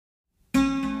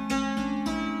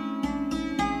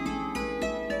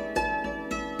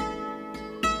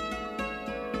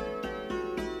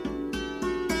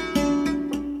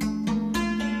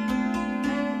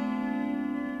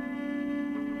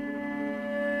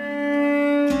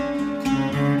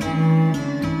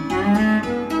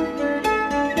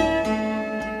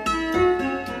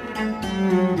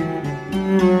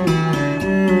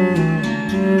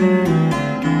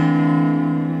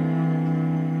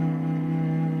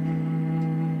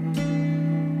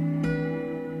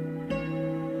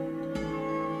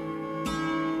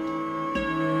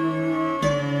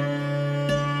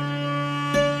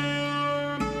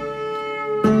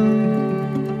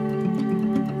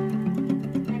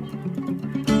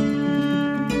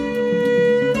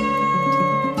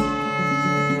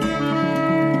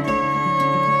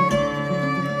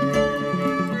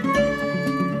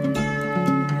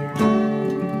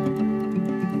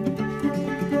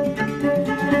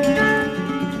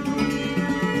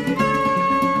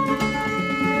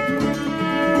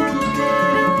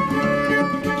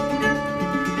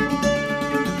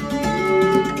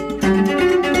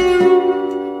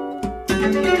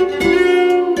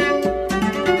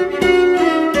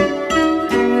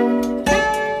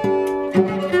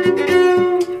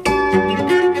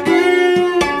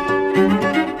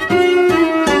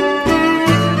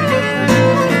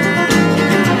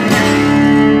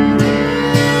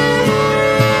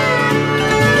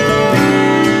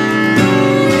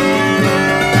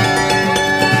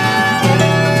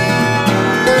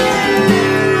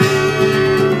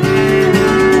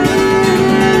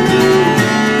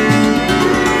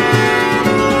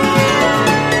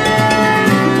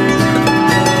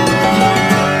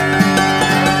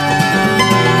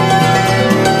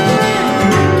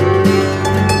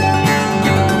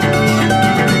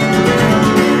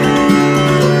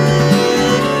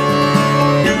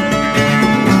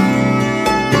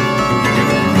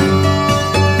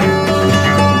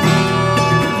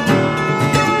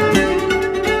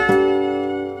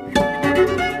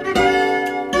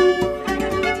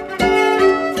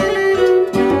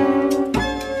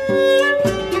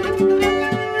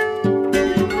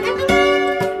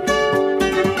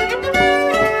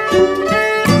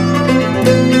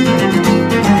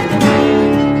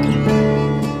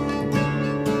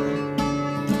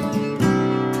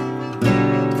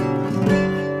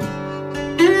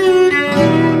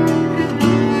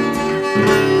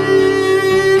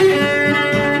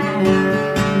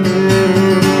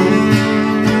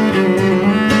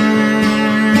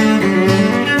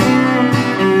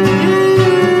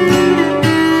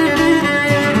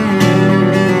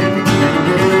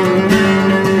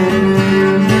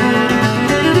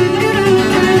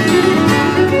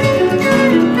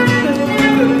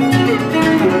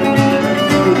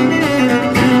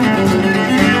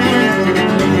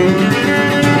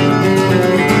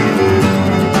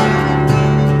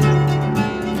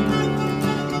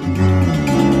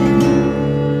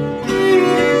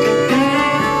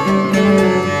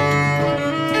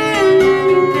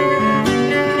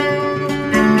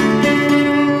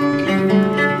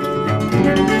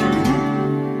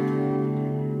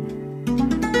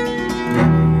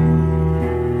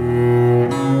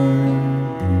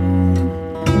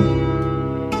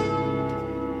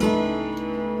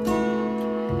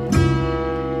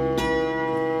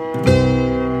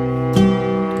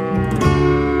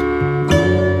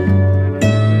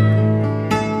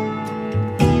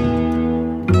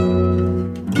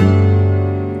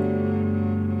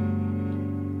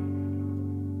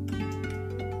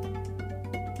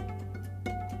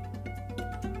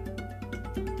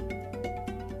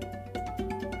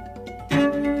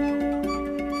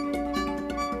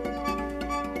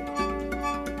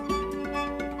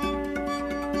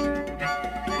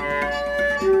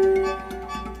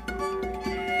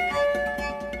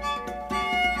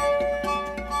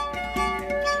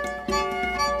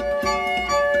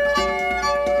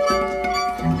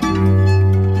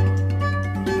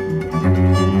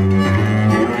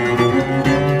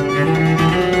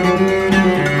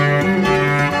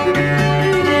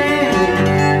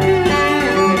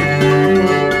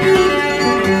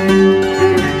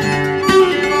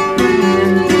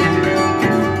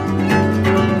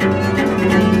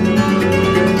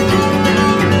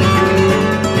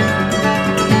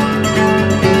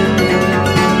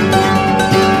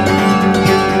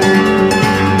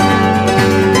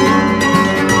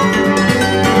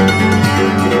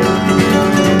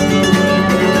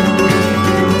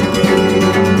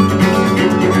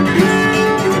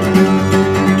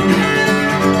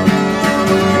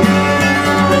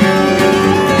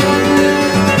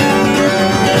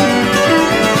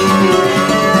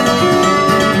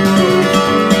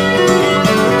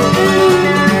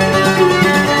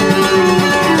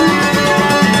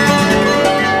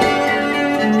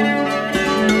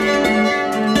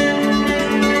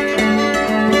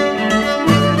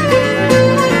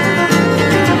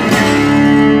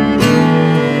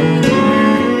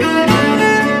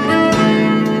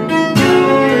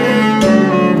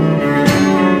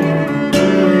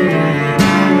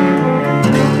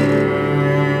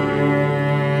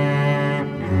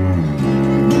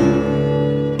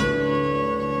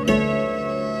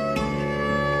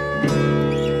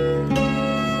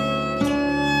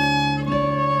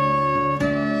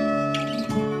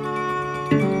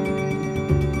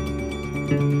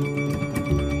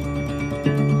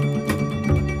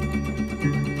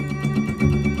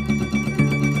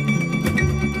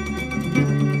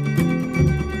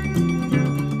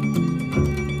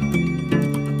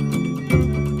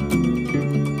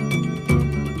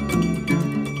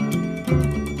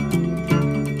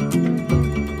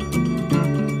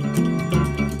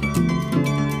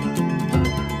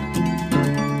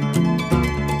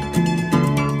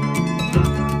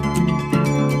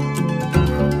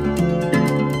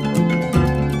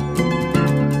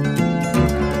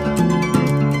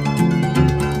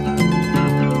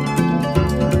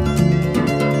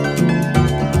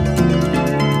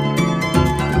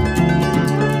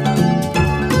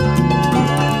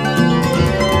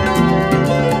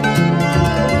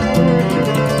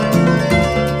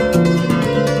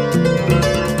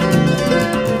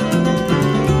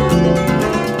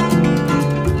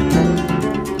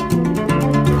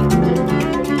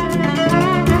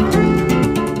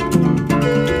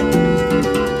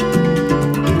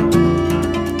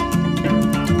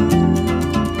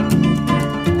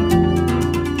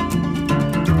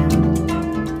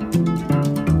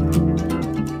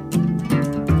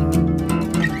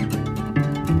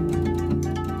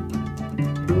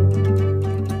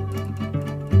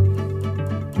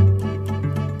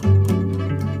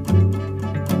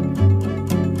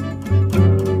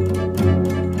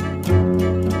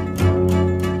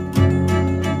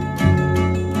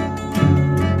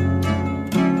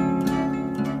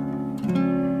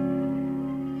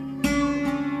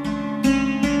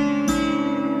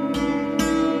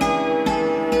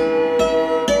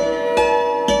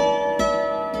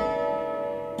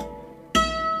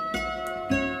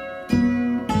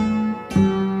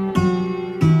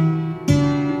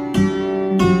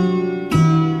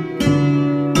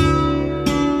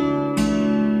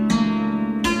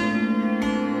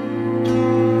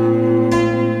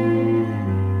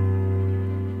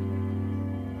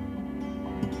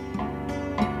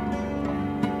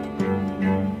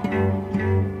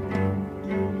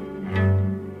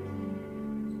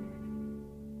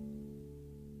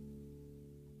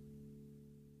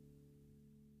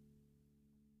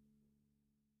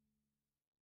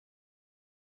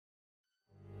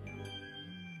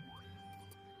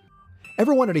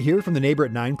 Ever wanted to hear from the neighbor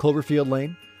at 9 Cloverfield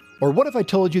Lane? Or what if I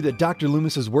told you that Dr.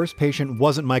 Loomis's worst patient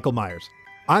wasn't Michael Myers?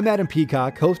 I'm Adam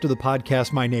Peacock, host of the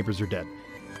podcast My Neighbors Are Dead.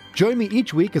 Join me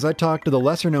each week as I talk to the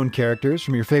lesser-known characters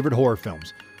from your favorite horror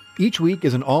films. Each week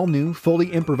is an all-new, fully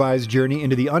improvised journey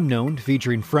into the unknown,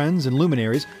 featuring friends and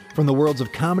luminaries from the worlds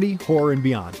of comedy, horror, and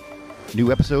beyond.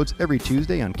 New episodes every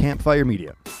Tuesday on Campfire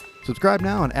Media. Subscribe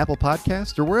now on Apple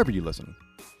Podcasts or wherever you listen.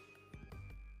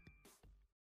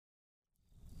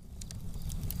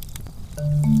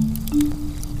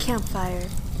 Campfire.